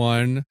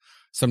 +1,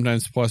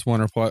 sometimes +1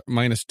 or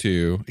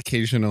 -2,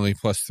 occasionally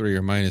 +3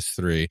 or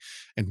 -3,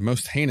 and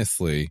most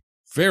heinously,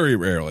 very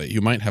rarely,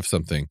 you might have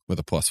something with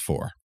a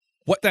 +4.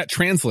 What that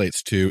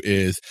translates to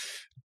is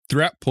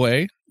throughout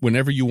play,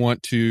 whenever you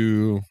want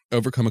to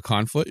overcome a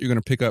conflict, you're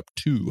going to pick up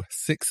 2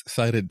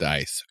 6-sided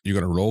dice. You're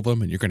going to roll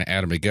them and you're going to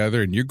add them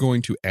together and you're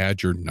going to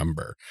add your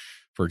number.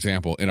 For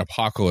example, in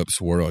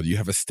Apocalypse World, you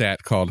have a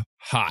stat called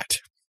Hot.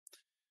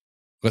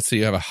 Let's say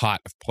you have a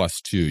hot of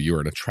 +2. You're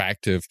an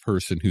attractive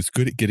person who's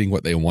good at getting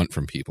what they want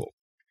from people.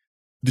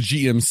 The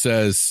GM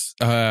says,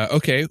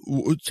 okay,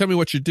 tell me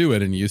what you're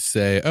doing. And you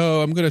say,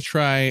 oh, I'm going to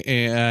try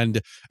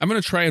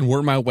and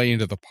worm my way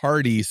into the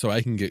party so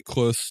I can get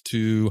close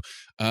to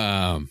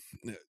the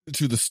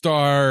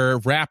star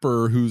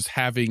rapper who's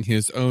having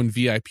his own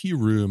VIP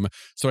room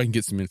so I can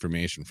get some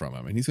information from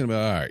him. And he's going to be,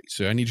 all right,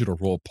 so I need you to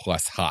roll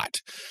plus hot.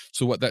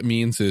 So what that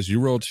means is you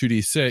roll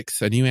 2d6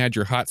 and you add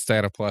your hot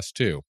stat of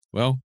 +2.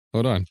 Well,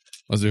 hold on.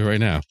 Let's do it right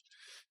now.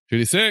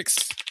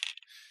 2d6.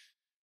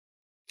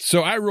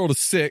 So I rolled a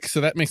 6,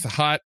 so that makes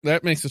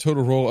a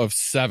total roll of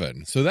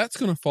 7. So that's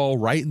going to fall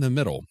right in the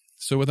middle.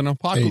 So with an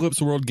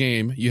Apocalypse World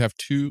game, you have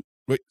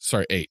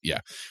 8, yeah.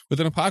 With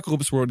an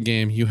Apocalypse World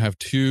game, you have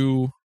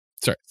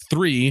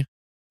 3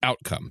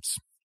 outcomes.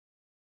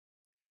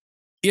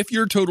 If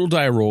your total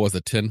die roll is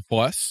a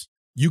 10+,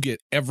 you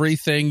get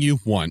everything you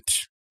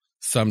want,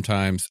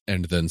 sometimes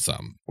and then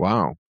some.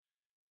 Wow.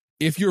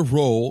 If your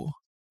roll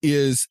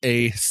is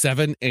a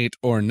 7, 8,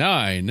 or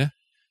 9,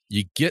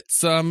 you get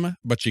some,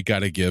 but you got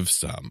to give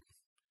some.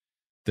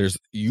 There's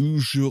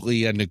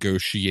usually a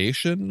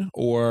negotiation,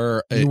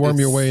 or you worm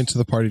your way into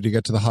the party to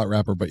get to the hot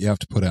rapper, but you have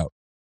to put out.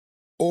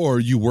 Or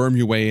you worm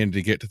your way in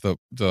to get to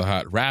the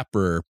hot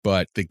rapper,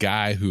 but the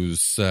guy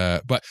who's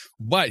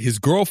but his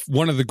girl,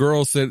 one of the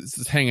girls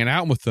that's hanging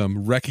out with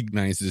them,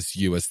 recognizes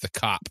you as the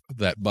cop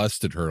that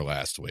busted her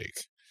last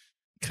week,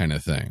 kind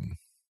of thing.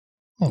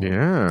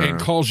 and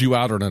calls you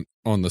out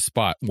on the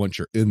spot once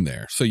you're in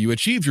there. So you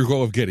achieve your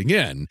goal of getting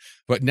in,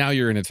 but now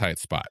you're in a tight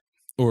spot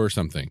or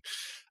something.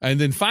 And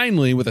then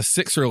finally, with a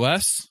 6 or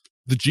less,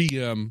 the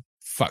GM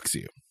fucks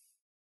you.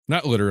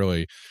 Not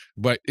literally,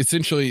 but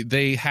essentially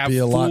they have Be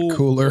a lot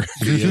cooler.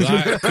 Be a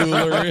lot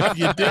cooler if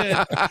you did.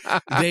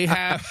 They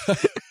have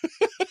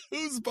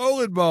whose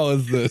bowling ball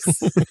is this?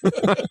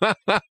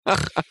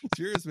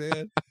 Cheers,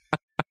 man.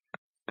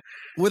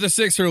 With a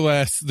 6 or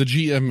less, the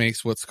GM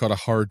makes what's called a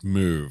hard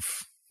move.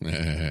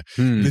 The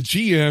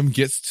GM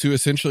gets to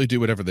essentially do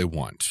whatever they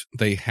want.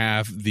 They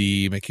have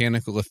the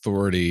mechanical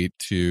authority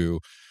to,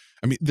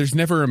 there's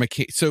never a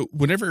so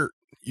whenever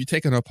you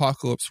take an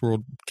Apocalypse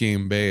World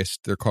game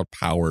based, they're called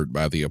Powered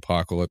by the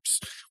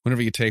Apocalypse.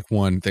 Whenever you take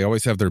one, they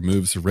always have their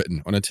moves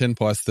written. On a 10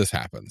 plus, this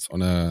happens.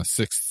 On a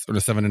 6, on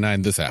a 7 and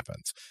 9, this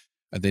happens.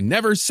 And they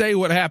never say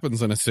what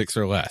happens on a 6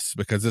 or less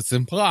because it's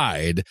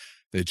implied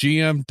the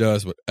GM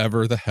does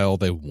whatever the hell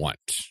they want.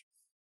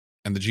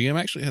 And the GM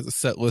actually has a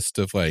set list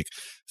of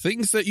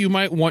things that you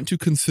might want to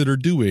consider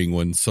doing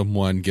when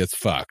someone gets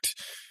fucked.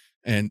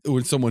 And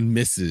when someone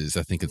misses,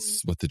 I think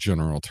it's what the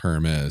general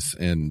term is.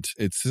 And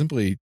it's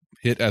simply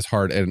hit as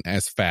hard and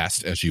as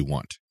fast as you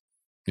want.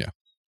 Yeah.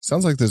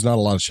 Sounds like there's not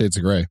a lot of shades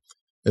of gray.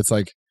 It's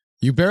like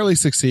you barely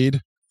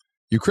succeed,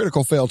 you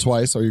critical fail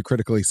twice, or you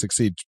critically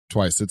succeed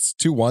twice. It's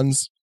 2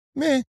 1s,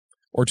 meh,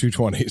 or 2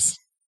 20s.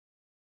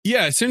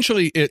 Yeah,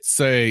 essentially it's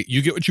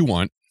you get what you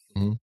want.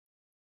 Mm-hmm.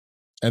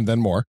 And then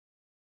more.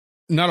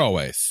 Not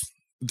always.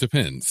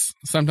 Depends.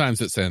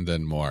 Sometimes it's and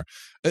then more.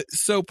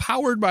 So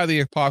Powered by the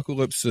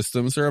Apocalypse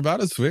systems are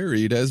about as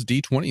varied as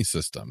D20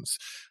 systems.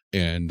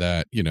 And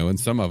that, in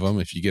some of them,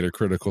 if you get a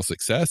critical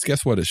success,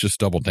 guess what? It's just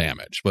double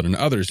damage. But in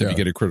others, if you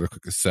get a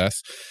critical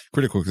success,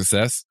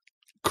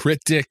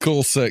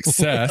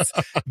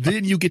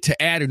 then you get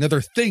to add another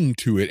thing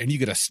to it, and you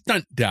get a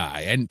stunt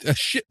die, and a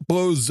shit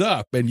blows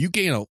up, and you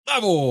gain a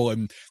level,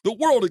 and the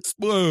world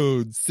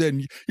explodes,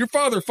 and your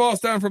father falls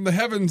down from the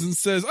heavens and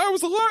says, "I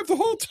was alive the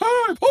whole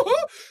time."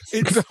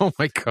 Oh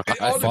my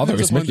god! Father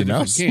is Mickey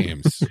Mouse.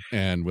 Games,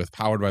 and with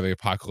Powered by the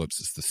Apocalypse,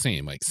 it's the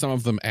same. Some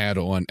of them add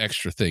on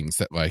extra things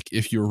that,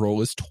 if your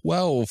roll is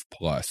 12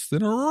 plus,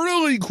 then a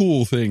really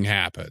cool thing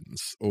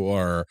happens,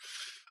 or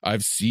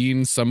I've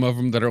seen some of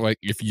them that are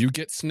if you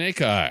get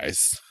snake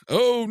eyes,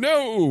 oh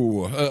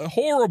no, a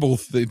horrible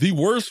thing, the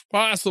worst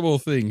possible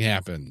thing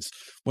happens.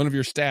 One of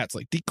your stats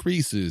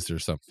decreases or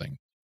something.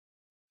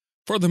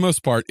 For the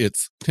most part,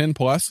 it's 10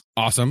 plus,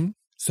 awesome.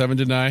 7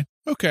 to 9,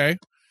 okay.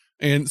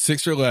 And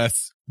 6 or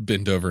less,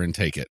 bend over and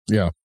take it.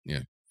 Yeah.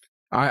 Yeah.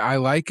 I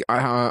like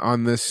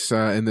on this,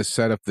 in this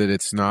setup that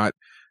it's not,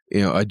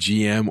 a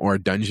GM or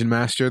a dungeon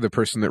master. The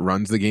person that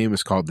runs the game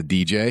is called the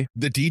DJ.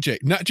 The DJ,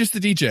 not just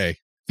the DJ.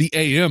 The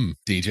AM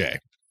DJ.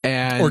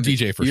 And or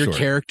DJ for your short.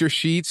 character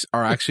sheets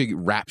are actually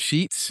rap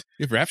sheets.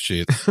 You have rap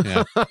sheets.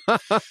 Yeah.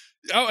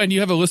 Oh, and you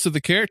have a list of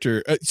the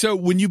character. So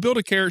when you build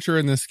a character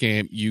in this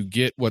game, you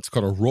get what's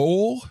called a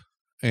role,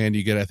 and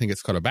you get, I think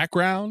it's called a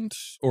background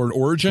or an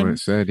origin.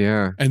 That's what it said,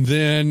 yeah. And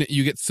then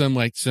you get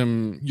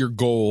some your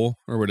goal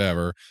or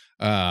whatever.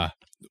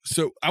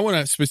 So I want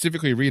to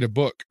specifically read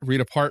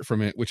a part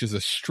from it, which is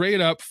a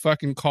straight up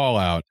fucking call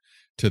out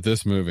to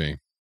this movie.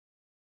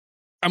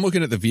 I'm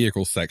looking at the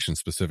vehicle section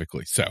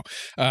specifically. So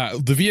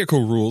the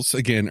vehicle rules,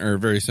 again, are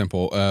very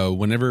simple.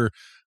 Whenever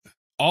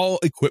all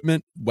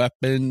equipment,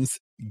 weapons,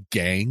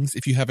 gangs,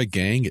 if you have a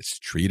gang, it's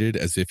treated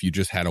as if you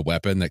just had a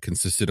weapon that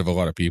consisted of a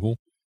lot of people.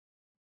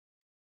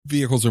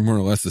 Vehicles are more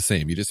or less the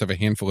same. You just have a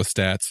handful of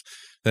stats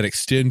that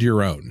extend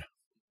your own.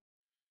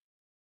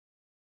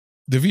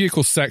 The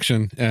vehicle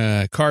section,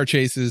 car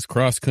chases,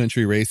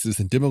 cross-country races,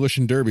 and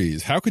demolition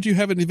derbies. How could you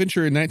have an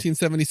adventure in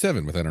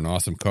 1977 without an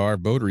awesome car,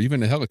 boat, or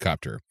even a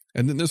helicopter?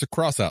 And then there's a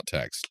cross-out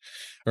text,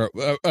 or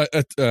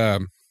a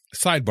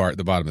sidebar at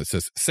the bottom that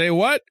says, "Say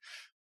what?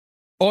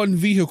 On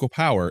vehicle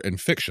power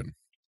and fiction."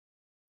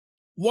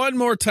 One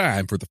more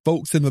time for the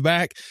folks in the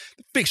back,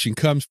 the fiction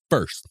comes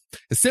first.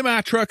 A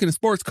semi-truck and a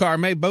sports car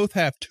may both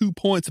have 2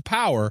 points of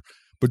power,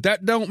 but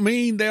that don't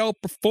mean they'll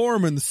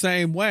perform in the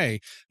same way.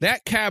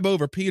 That cab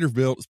over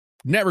Peterbilt is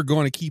never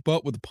going to keep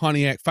up with the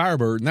Pontiac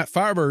Firebird, and that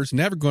Firebird's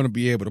never going to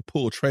be able to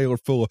pull a trailer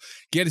full of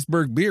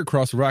Gettysburg beer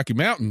across the Rocky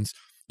Mountains.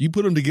 You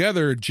put them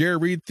together, a Jerry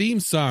Reed theme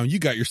song, you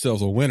got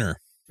yourselves a winner.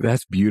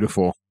 That's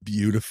beautiful.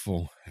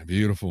 Beautiful.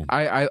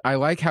 I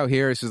like how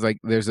here it's just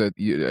there's a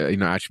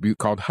attribute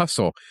called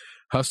hustle.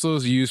 Hustle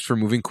is used for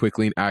moving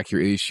quickly and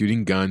accurately,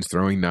 shooting guns,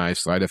 throwing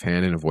knives, sleight of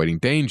hand, and avoiding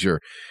danger.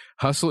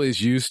 Hustle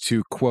is used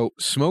to, quote,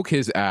 smoke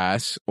his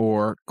ass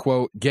or,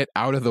 quote, get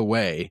out of the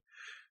way.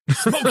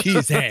 Smoke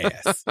his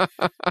ass.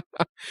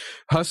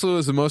 Hustle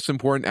is the most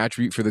important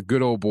attribute for the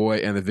good old boy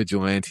and the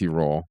vigilante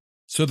role.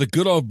 So the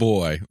good old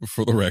boy,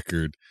 for the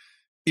record,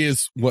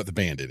 is what the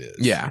bandit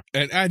is. Yeah.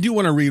 And I do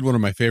want to read one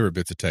of my favorite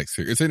bits of text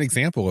here. It's an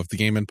example of the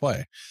game in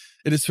play.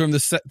 It is from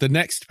the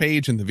next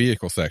page in the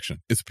vehicle section.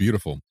 It's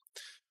beautiful.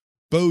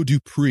 Bo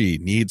Dupree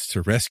needs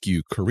to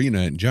rescue Karina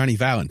and Johnny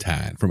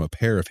Valentine from a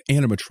pair of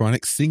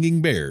animatronic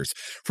singing bears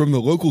from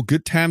the local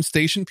Good Time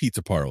Station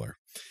pizza parlor.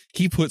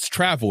 He puts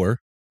Traveler,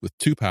 with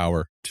 2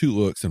 power, 2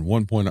 looks, and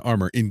 1 point of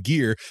armor in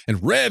gear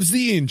and revs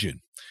the engine.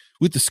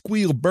 With the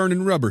squeal of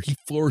burning rubber, he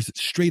floors it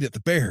straight at the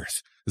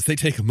bears as they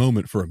take a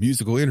moment for a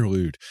musical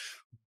interlude.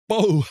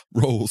 Bo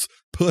rolls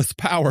plus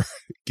power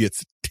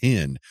gets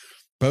 10.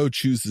 Bo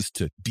chooses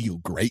to deal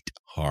great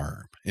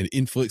harm and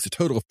inflicts a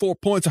total of 4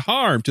 points of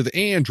harm to the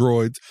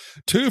androids,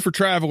 2 for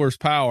Traveler's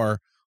power,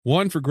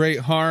 1 for great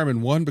harm,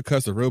 and 1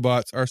 because the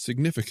robots are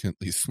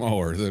significantly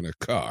smaller than a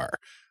car.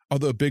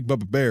 Although Big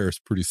Bubba Bear is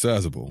pretty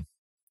sizable.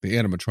 The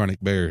animatronic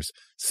bears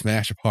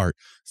smash apart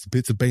as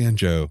bits of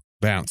banjo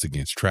bounce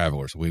against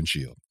Traveler's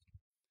windshield.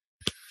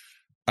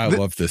 I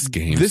love this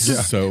game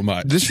so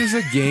much. This is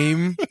a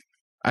game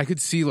I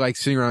could see like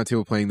sitting around the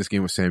table playing this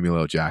game with Samuel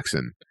L.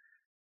 Jackson.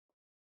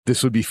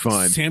 This would be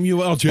fun.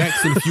 Samuel L.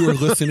 Jackson, if you are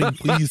listening,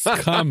 please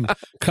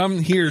come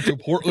here to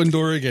Portland,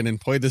 Oregon, and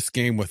play this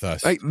game with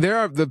us. Like, there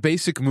are the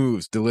basic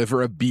moves: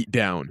 deliver a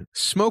beatdown,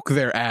 smoke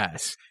their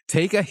ass,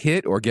 take a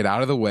hit or get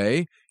out of the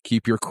way,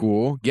 keep your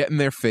cool, get in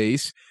their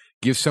face,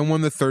 give someone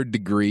the 3rd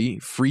degree,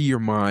 free your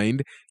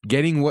mind,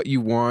 getting what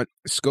you want,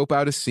 scope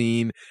out a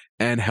scene,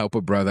 and help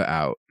a brother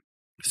out.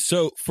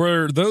 So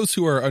for those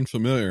who are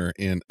unfamiliar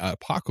in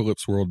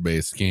apocalypse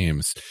world-based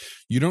games,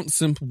 you don't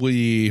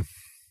simply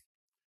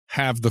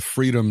have the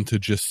freedom to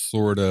just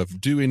sort of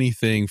do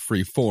anything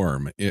free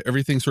form.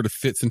 Everything sort of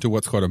fits into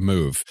what's called a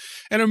move.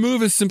 And a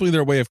move is simply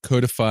their way of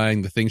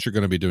codifying the things you're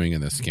going to be doing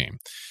in this game.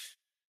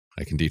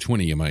 Like in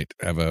D20, you might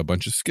have a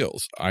bunch of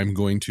skills. I'm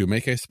going to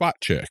make a spot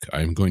check.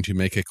 I'm going to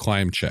make a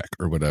climb check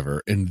or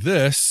whatever. In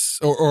this,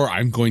 or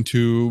I'm going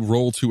to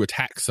roll to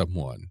attack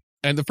someone.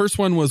 And the first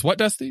one was what,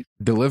 Dusty?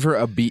 Deliver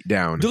a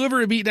beatdown.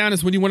 Deliver a beatdown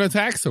is when you want to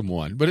attack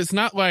someone. But it's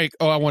not like,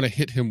 oh, I want to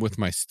hit him with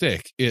my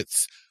stick.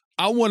 It's,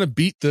 I want to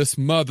beat this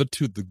mother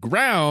to the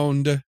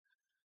ground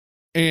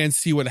and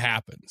see what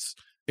happens.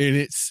 And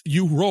it's,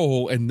 you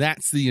roll, and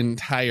that's the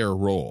entire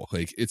roll.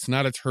 Like, it's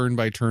not a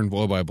turn-by-turn,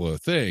 blow-by-blow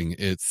thing.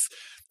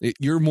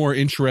 You're more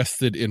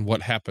interested in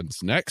what happens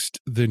next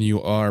than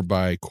you are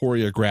by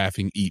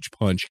choreographing each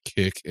punch,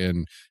 kick,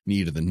 and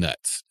knee to the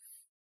nuts.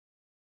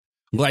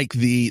 Like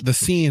the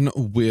scene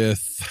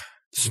with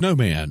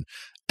Snowman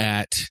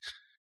at,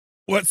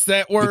 what's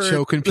that word? The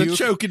choke and puke. The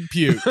choke and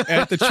puke.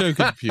 At the choke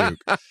and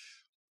puke.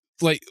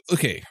 Like,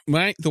 okay,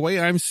 the way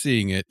I'm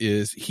seeing it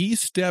is he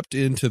stepped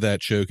into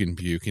that choke and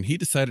puke and he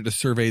decided to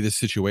survey the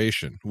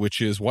situation,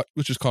 which is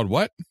called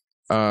what?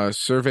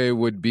 Survey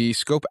would be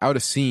scope out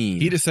a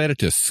scene. He decided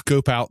to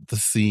scope out the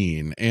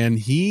scene, and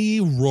he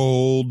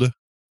rolled,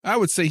 I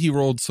would say he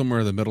rolled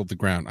somewhere in the middle of the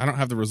ground. I don't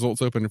have the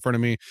results open in front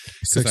of me.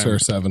 6 or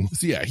 7.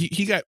 So yeah,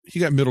 he got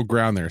middle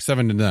ground there,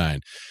 7 to 9.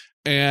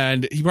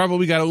 And he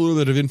probably got a little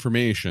bit of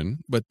information,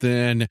 but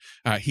then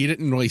he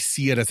didn't really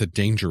see it as a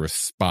dangerous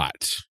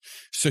spot.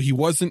 So he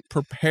wasn't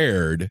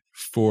prepared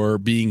for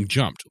being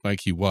jumped like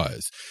he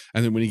was.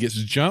 And then when he gets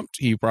jumped,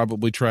 he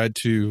probably tried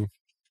to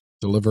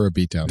Deliver a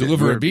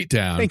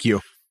beatdown. Thank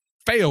you.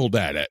 Failed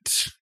at it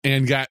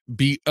and got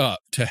beat up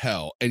to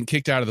hell and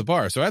kicked out of the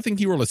bar. So I think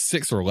he rolled a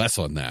 6 or less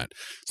on that.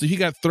 So he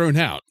got thrown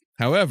out.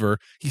 However,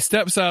 he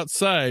steps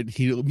outside.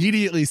 He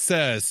immediately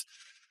says,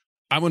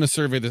 I'm going to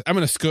survey this. I'm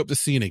going to scope the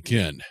scene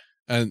again.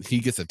 And he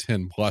gets a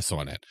 10 plus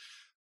on it.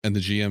 And the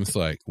GM's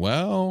like,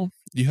 well,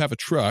 you have a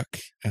truck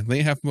and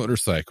they have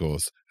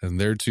motorcycles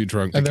and they're too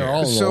drunk And to they're care.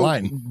 all in the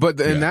line.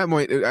 But in that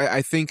point,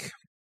 I think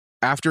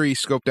after he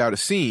scoped out a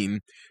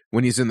scene,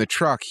 when he's in the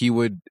truck, he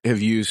would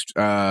have used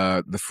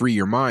the free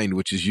your mind,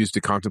 which is used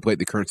to contemplate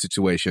the current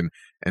situation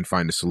and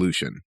find a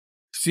solution.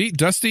 See,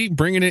 Dusty,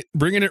 bringing it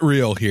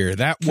real here.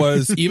 That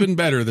was even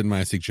better than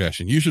my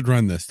suggestion. You should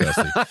run this,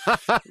 Dusty,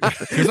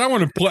 because I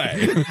want to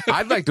play.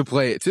 I'd like to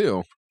play it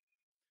too.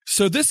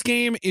 So this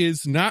game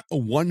is not a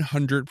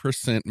 100%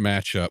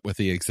 matchup with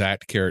the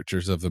exact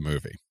characters of the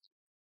movie.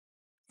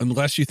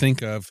 Unless you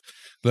think of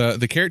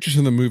the characters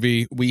in the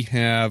movie, we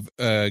have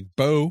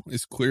Bo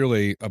is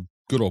clearly a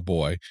good old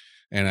boy,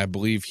 and I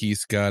believe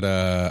he's got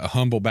a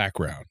humble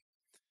background.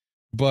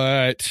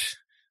 But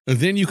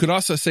then you could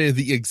also say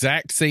the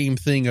exact same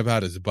thing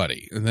about his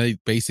buddy, and they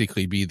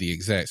basically be the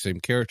exact same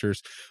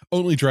characters,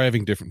 only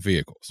driving different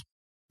vehicles.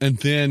 And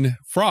then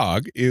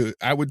Frog,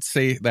 I would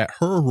say that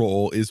her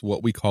role is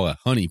what we call a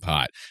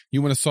honeypot.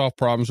 You want to solve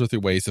problems with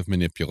your ways of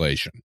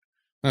manipulation.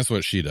 That's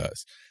what she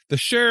does. The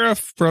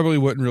sheriff probably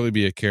wouldn't really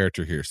be a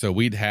character here. So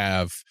we'd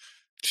have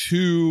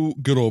 2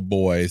 good old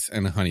boys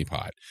and a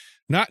honeypot.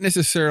 Not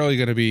necessarily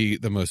going to be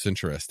the most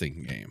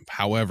interesting game.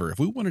 However, if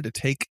we wanted to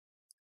take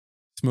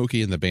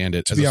Smokey and the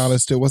Bandit, to be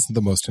honest, it wasn't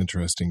the most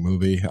interesting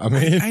movie. I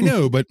mean, I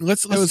know, but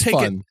let's take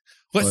fun, it.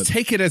 Let's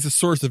take it as a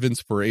source of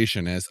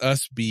inspiration, as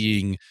us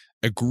being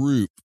a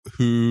group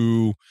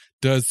who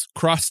does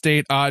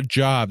cross-state odd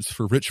jobs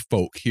for rich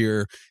folk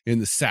here in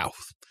the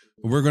South.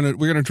 We're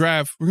gonna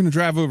drive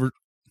over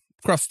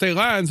across state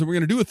lines, and we're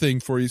gonna do a thing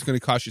for you. It's gonna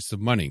cost you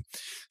some money.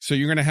 So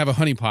you're gonna have a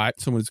honeypot,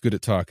 someone who's good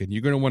at talking.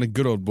 You're gonna want a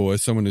good old boy,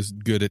 someone who's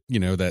good at,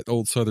 that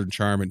old Southern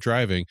charm at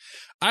driving.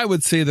 I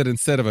would say that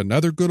instead of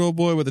another good old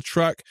boy with a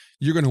truck,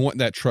 you're gonna want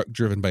that truck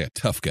driven by a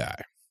tough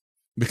guy.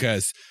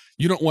 because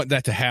you don't want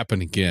that to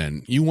happen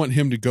again. You want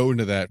him to go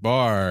into that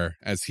bar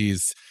as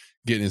he's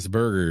getting his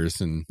burgers,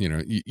 and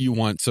you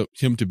want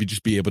him to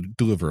be able to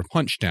deliver a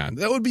punch down.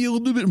 That would be a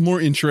little bit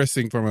more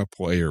interesting from a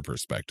player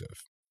perspective.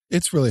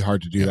 It's really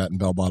hard to do that in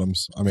bell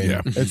bottoms. I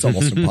mean, it's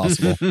almost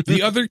impossible.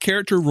 The other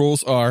character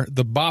rules are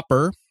the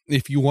bopper,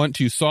 if you want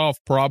to solve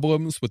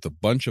problems with a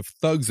bunch of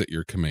thugs at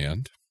your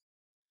command.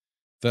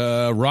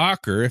 The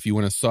rocker, if you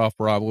want to solve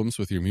problems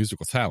with your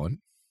musical talent.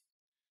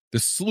 The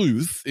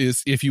sleuth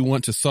is if you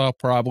want to solve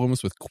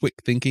problems with quick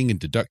thinking and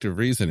deductive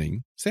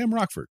reasoning. Sam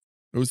Rockford.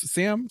 Was it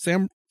Sam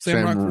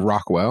Rockford?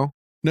 Rockwell?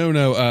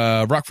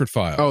 No, Rockford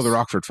Files. Oh, the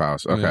Rockford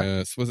Files.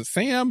 Okay. Was it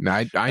Sam? No,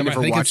 I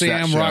never watched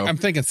that show. I'm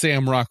thinking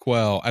Sam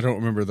Rockwell. I don't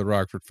remember the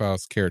Rockford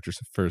Files character's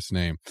first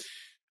name.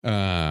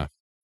 And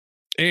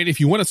if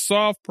you want to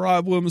solve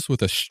problems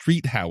with a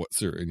street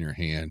howitzer in your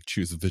hand,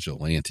 choose a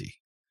vigilante.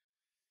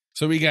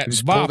 So we got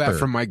just Bopper. Pull that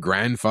from my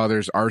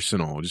grandfather's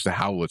arsenal. Just a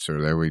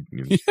howitzer. There we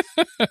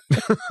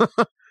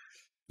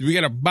We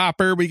got a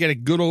bopper, we got a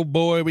good old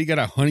boy, we got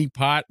a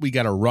honeypot, we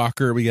got a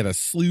rocker, we got a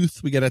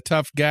sleuth, we got a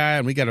tough guy,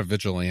 and we got a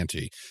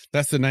vigilante.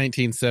 That's the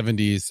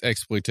 1970s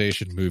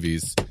exploitation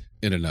movies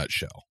in a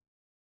nutshell.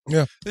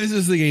 Yeah. This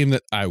is the game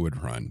that I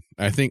would run.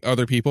 I think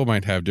other people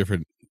might have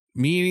different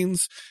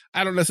meanings.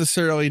 I don't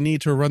necessarily need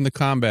to run the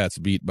combats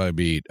beat by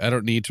beat. I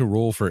don't need to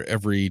roll for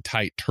every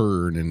tight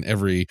turn and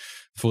every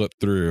flip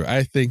through.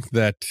 I think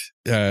that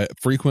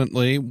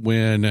frequently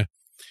when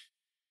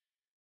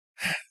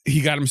he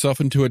got himself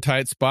into a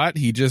tight spot,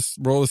 he just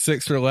rolled a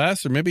 6 or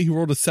less, or maybe he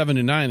rolled a 7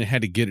 and 9 and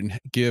had to give and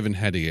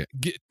had to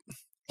get.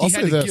 He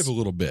had to give a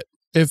little bit.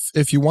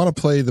 If you want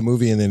to play the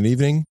movie in an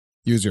evening,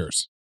 use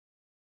yours.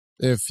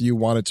 If you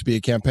want it to be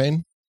a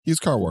campaign, use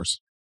Car Wars.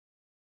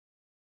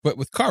 But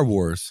with Car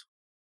Wars,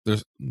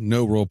 there's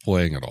no role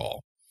playing at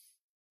all,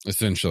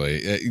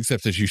 essentially,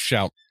 except as you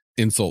shout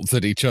insults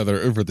at each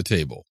other over the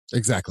table.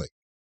 Exactly.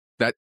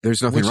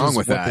 There's nothing wrong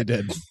with that. They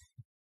did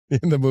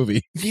in the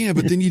movie. Yeah,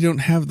 but then you don't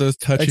have those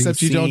touching Except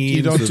scenes.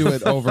 you don't do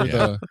it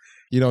over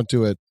you don't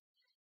do it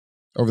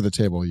over the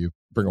table. You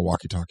bring a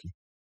walkie-talkie.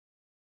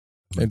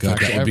 In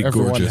fact,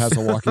 everyone has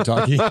a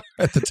walkie-talkie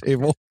at the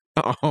table.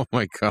 Oh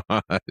my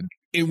God.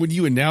 And when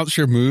you announce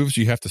your moves,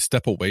 you have to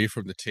step away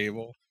from the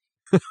table.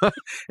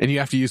 And you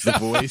have to use the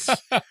voice.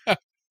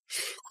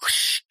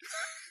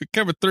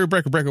 Coming through,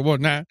 breaker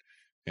 1-9.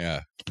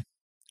 Yeah. I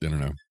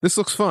don't know. This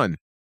looks fun.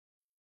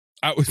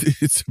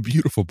 It's a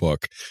beautiful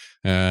book.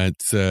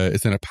 It's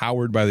in a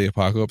Powered by the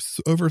Apocalypse.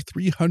 Over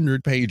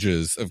 300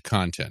 pages of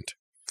content.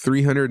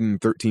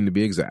 313 to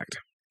be exact.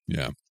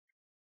 Yeah.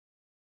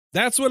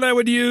 That's what I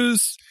would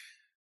use.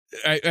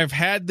 I've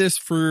had this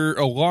for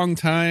a long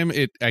time.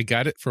 I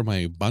got it from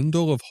a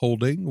Bundle of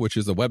Holding, which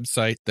is a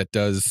website that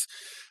does,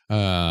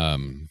 I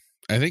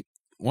think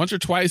once or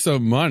twice a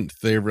month,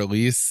 they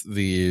release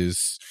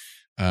these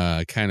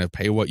kind of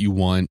pay what you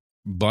want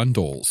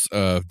bundles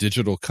of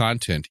digital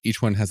content.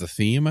 Each one has a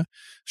theme.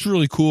 It's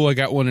really cool. I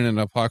got one in an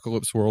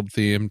Apocalypse World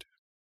themed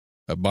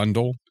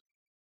bundle.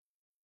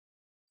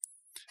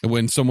 And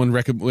when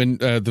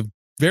the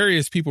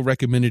various people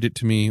recommended it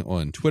to me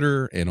on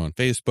Twitter and on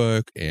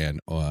Facebook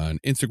and on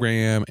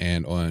Instagram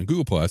and on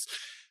Google Plus,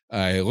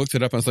 I looked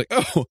it up and I was like,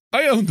 oh,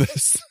 I own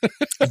this.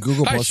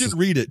 Google Plus I should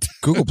read it.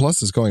 Google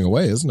Plus is going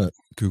away, isn't it?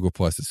 Google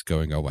Plus is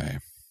going away.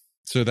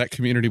 So that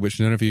community, which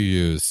none of you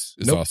use,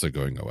 is also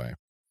going away.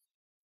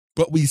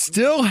 But we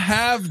still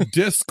have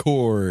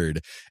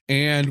Discord,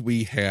 and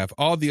we have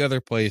all the other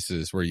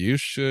places where you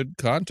should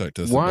contact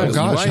us. Oh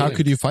gosh, how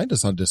could you find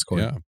us on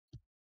Discord? Yeah.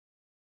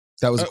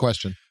 That was a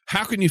question.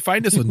 How can you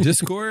find us on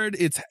Discord?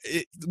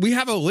 We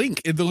have a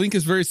link. The link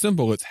is very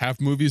simple. It's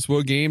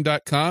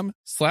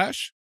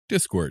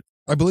halfmovieswillgame.com/Discord.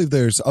 I believe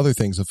there's other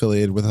things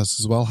affiliated with us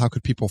as well. How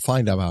could people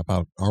find out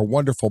about our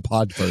wonderful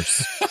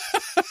podverse?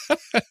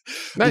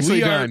 Nicely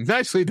done.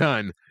 Nicely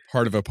done.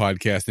 Part of a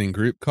podcasting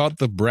group called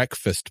the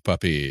Breakfast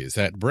Puppies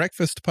at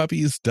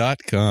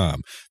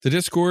breakfastpuppies.com. The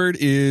Discord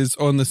is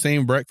on the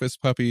same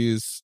Breakfast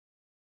Puppies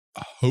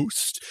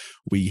host.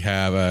 We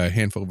have a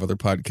handful of other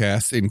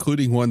podcasts,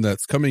 including one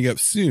that's coming up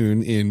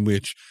soon in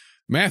which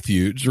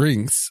Matthew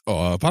drinks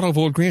a bottle of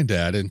Old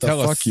Granddad and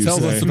tells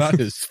us about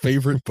his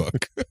favorite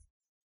book.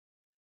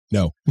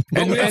 No.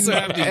 But we also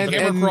have the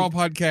Hammer Crawl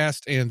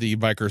podcast and the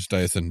Bikers,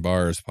 Dice, and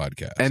Bars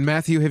podcast. And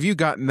Matthew, have you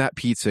gotten that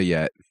pizza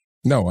yet?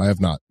 No, I have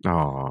not.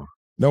 Oh,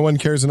 no one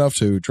cares enough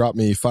to drop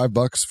me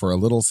 $5 for a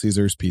Little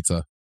Caesars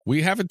pizza.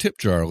 We have a tip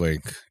jar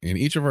link in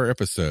each of our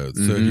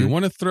episodes. So if you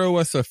want to throw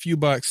us a few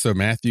bucks so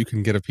Matthew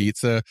can get a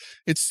pizza,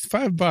 it's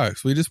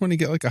 $5. We just want to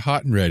get like a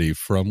hot and ready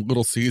from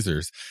Little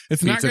Caesars.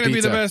 It's not going to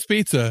be the best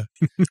pizza.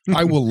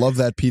 I will love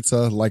that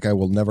pizza like I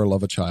will never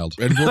love a child.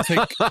 And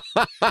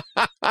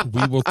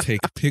we will take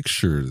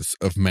pictures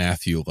of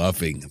Matthew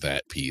loving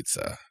that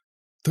pizza.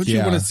 Don't you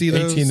want to see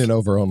those? 18 and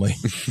over only.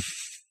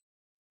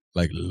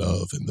 Like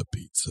love in the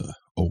pizza.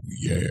 Oh,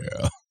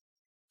 yeah.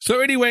 So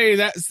anyway,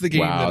 that's the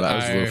game that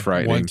was a little I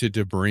frightening. wanted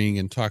to bring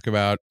and talk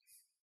about.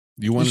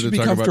 You You wanted should to be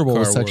talk about comfortable Car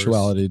with Wars.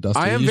 sexuality, Dusty.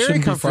 I am You very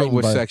shouldn't be comfortable frightened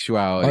with by-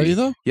 sexuality. Are you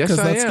though? Yes, Because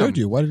I that am. scared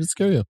you. Why did it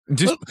scare you?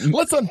 Just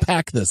Let's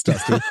unpack this,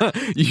 Dusty.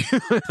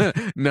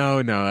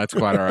 no, that's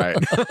quite all right.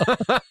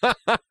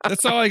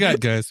 That's all I got,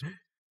 guys.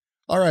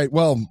 All right.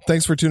 Well,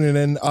 thanks for tuning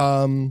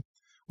in.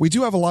 We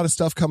do have a lot of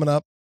stuff coming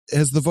up.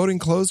 Has the voting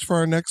closed for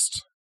our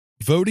next?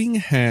 Voting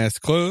has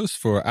closed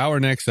for our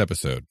next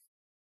episode.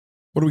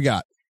 What do we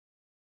got?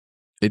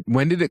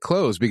 When did it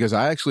close? Because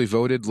I actually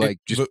voted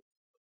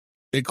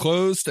It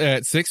closed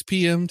at 6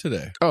 p.m.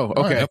 today. Oh,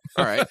 okay.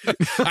 All right.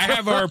 I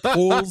have our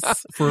polls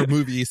for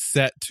movies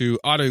set to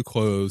auto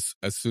close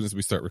as soon as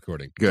we start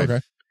recording. Good.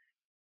 Okay.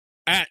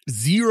 At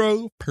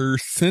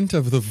 0%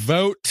 of the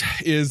vote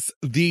is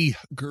the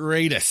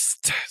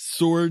greatest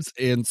swords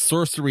and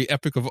sorcery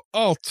epic of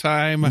all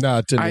time. No,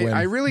 it didn't win.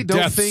 I really don't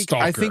Death think.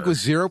 I think Stalker. with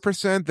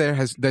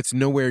 0%, that's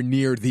nowhere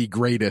near the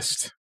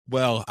greatest.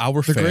 Well,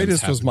 our The fans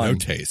greatest have was no mine.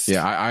 taste.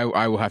 Yeah,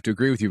 I will have to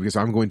agree with you because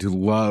I'm going to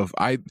love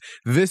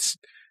this.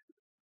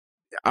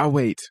 I'll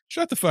wait.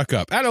 Shut the fuck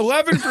up. At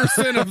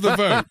 11% of the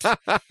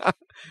vote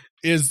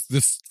is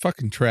this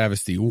fucking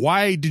travesty.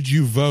 Why did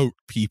you vote,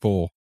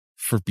 people,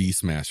 for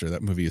Beastmaster?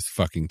 That movie is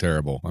fucking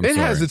terrible. I'm It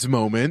sorry. has its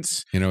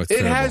moments. You know, it's It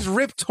terrible. has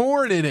Rip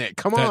Torn in it.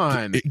 Come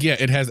on.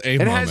 It has a It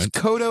moment. has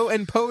Kodo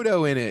and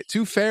Podo in it.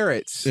 2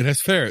 ferrets. It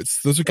has ferrets.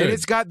 Those are good. And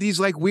it's got these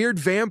like weird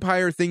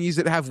vampire thingies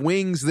that have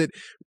wings that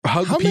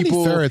hug How many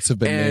people ferrets have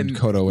been named and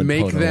Kodo and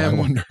make Podo, them- I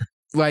wonder.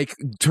 like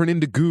turn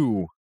into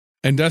goo.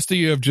 And Dusty,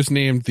 you have just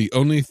named the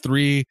only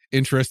 3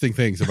 interesting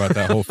things about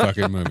that whole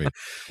fucking movie.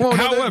 Well,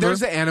 However-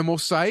 there's the animal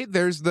site.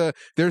 There's the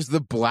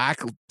black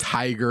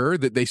tiger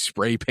that they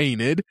spray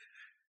painted.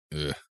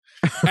 Ugh.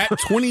 At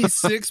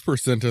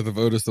 26% of the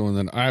vote is the one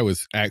that I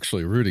was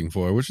actually rooting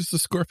for, which is the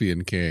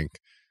Scorpion King.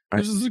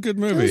 This is a good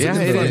movie. Yeah, It's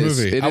a it fun is.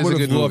 movie. It I is a would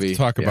have good loved movie. to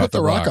talk Yeah. about Put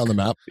the rock on the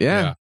map.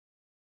 Yeah.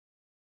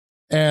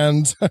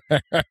 And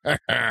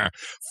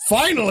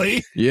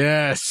finally,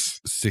 Yes.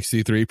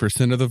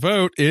 63% of the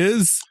vote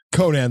is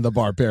Conan the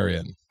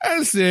Barbarian.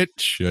 as it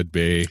should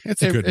be.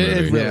 It's a good movie.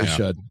 It really Yeah.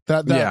 should.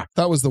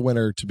 That was the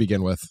winner to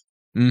begin with.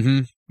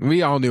 Mm-hmm.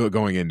 We all knew it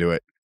going into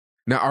it.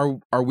 Now,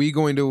 are we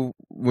going to,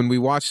 when we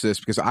watch this,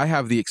 because I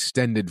have the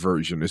extended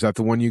version. Is that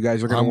the one you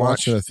guys are going I'm to watch?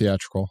 watching a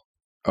theatrical.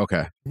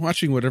 Okay.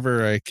 Watching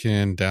whatever I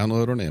can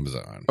download on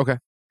Amazon. Okay.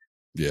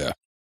 Yeah.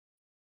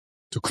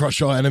 To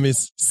crush all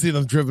enemies, see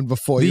them driven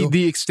before you.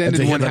 The extended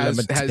and to one hear the has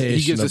he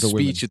lamentation gives a of the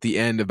women. speech at the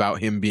end about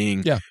him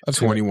being Yeah, I've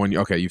seen it. 21.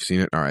 Okay, you've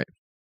seen it. All right.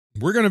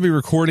 We're going to be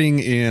recording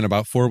in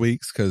about 4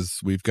 weeks because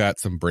we've got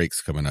some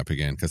breaks coming up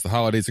again because the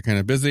holidays are kind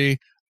of busy.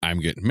 I'm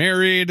getting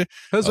married.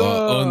 Huzzah!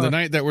 On the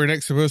night that we're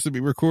next supposed to be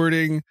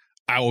recording,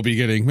 I will be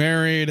getting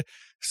married.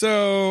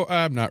 So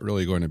I'm not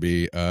really going to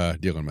be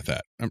dealing with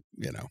that,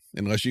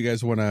 unless you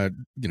guys want to,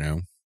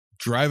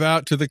 drive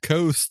out to the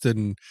coast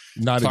and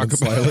Not talk even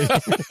slightly.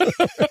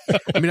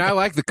 I mean, I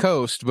like the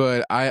coast,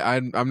 but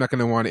I'm not going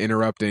to want to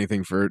interrupt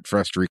anything for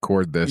us to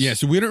record this. Yeah,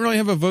 so we don't really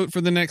have a vote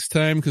for the next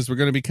time because we're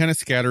going to be kind of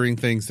scattering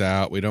things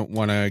out. We don't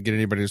want to get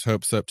anybody's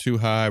hopes up too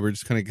high. We're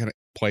just going to kind of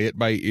play it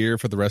by ear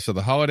for the rest of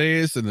the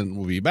holidays, and then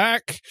we'll be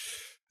back.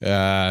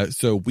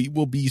 So we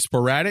will be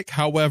sporadic.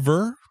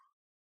 However,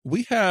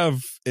 we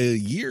have a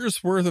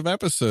year's worth of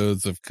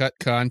episodes of cut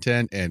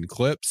content and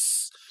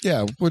clips.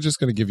 Yeah, we're just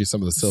going to give you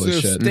some of the silly So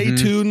shit. stay Mhm.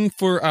 tuned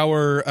for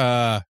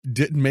our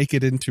didn't make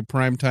it into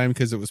prime time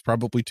because it was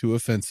probably too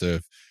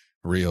offensive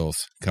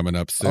reels coming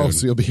up soon. Oh,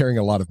 so you'll be hearing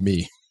a lot of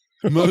me.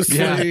 Mostly,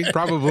 Yeah,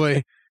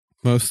 probably.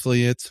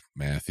 mostly it's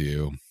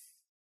Matthew.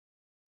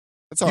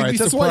 That's all You'd right. be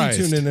That's why you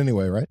surprised. tune in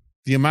anyway, right?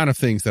 The amount of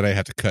things that I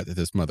had to cut that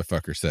this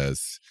motherfucker says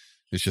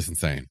is just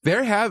insane.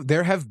 There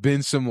have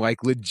been some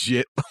like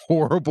legit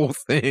horrible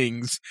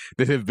things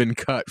that have been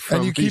cut from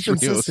And you keep these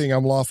reels. insisting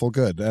I'm lawful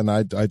good, and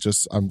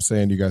I'm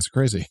saying you guys are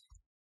crazy.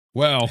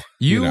 Well,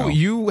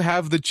 You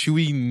have the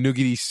chewy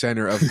nougaty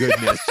center of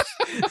goodness.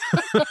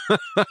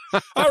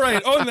 all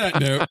right. On that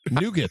note,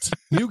 Nougat,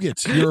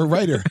 you're a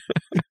writer,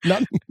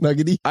 not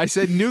nuggety. I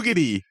said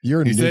nougaty.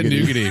 You're he said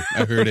nougaty. nougaty.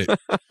 I heard it.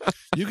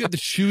 You get the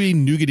chewy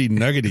nougaty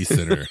nuggety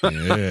center.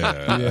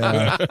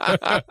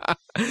 Yeah.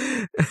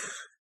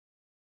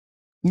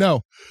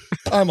 No,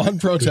 I'm on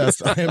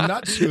protest. I am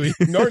not chewy,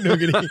 nor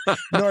nougaty,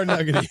 nor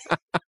nuggety.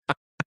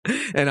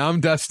 And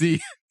I'm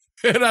Dusty.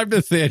 And I'm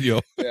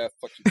Nathanael. Yeah,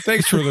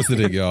 Thanks for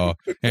listening, y'all.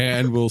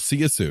 And we'll see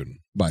you soon.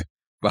 Bye.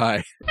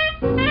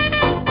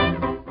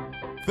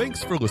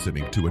 Thanks for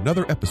listening to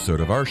another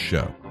episode of our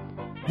show.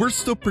 We're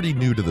still pretty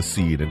new to the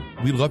scene and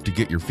we'd love to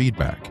get your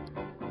feedback.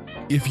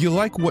 If you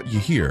like what you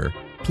hear,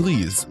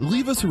 please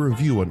leave us a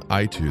review on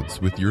iTunes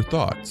with your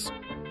thoughts.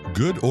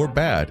 Good or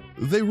bad,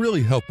 they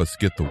really help us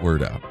get the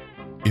word out.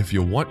 If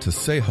you want to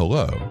say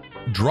hello,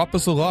 drop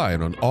us a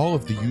line on all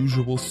of the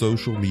usual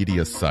social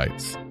media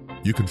sites.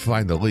 You can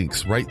find the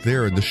links right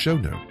there in the show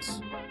notes.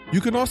 You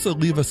can also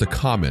leave us a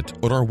comment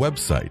on our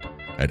website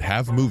at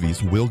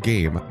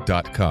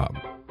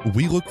havemovieswillgame.com.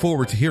 We look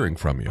forward to hearing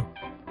from you.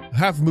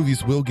 Have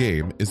Movies Will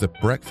Game is a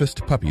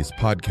Breakfast Puppies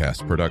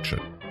podcast production,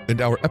 and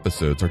our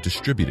episodes are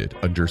distributed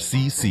under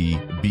CC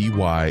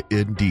BY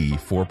ND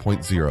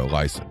 4.0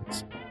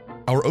 license.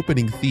 Our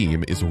opening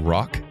theme is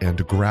Rock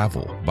and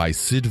Gravel by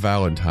Sid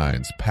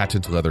Valentine's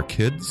Patent Leather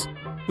Kids,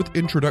 with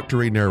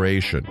introductory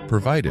narration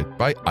provided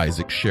by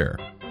Isaac Sher.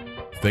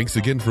 Thanks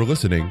again for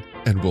listening,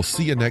 and we'll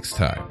see you next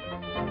time.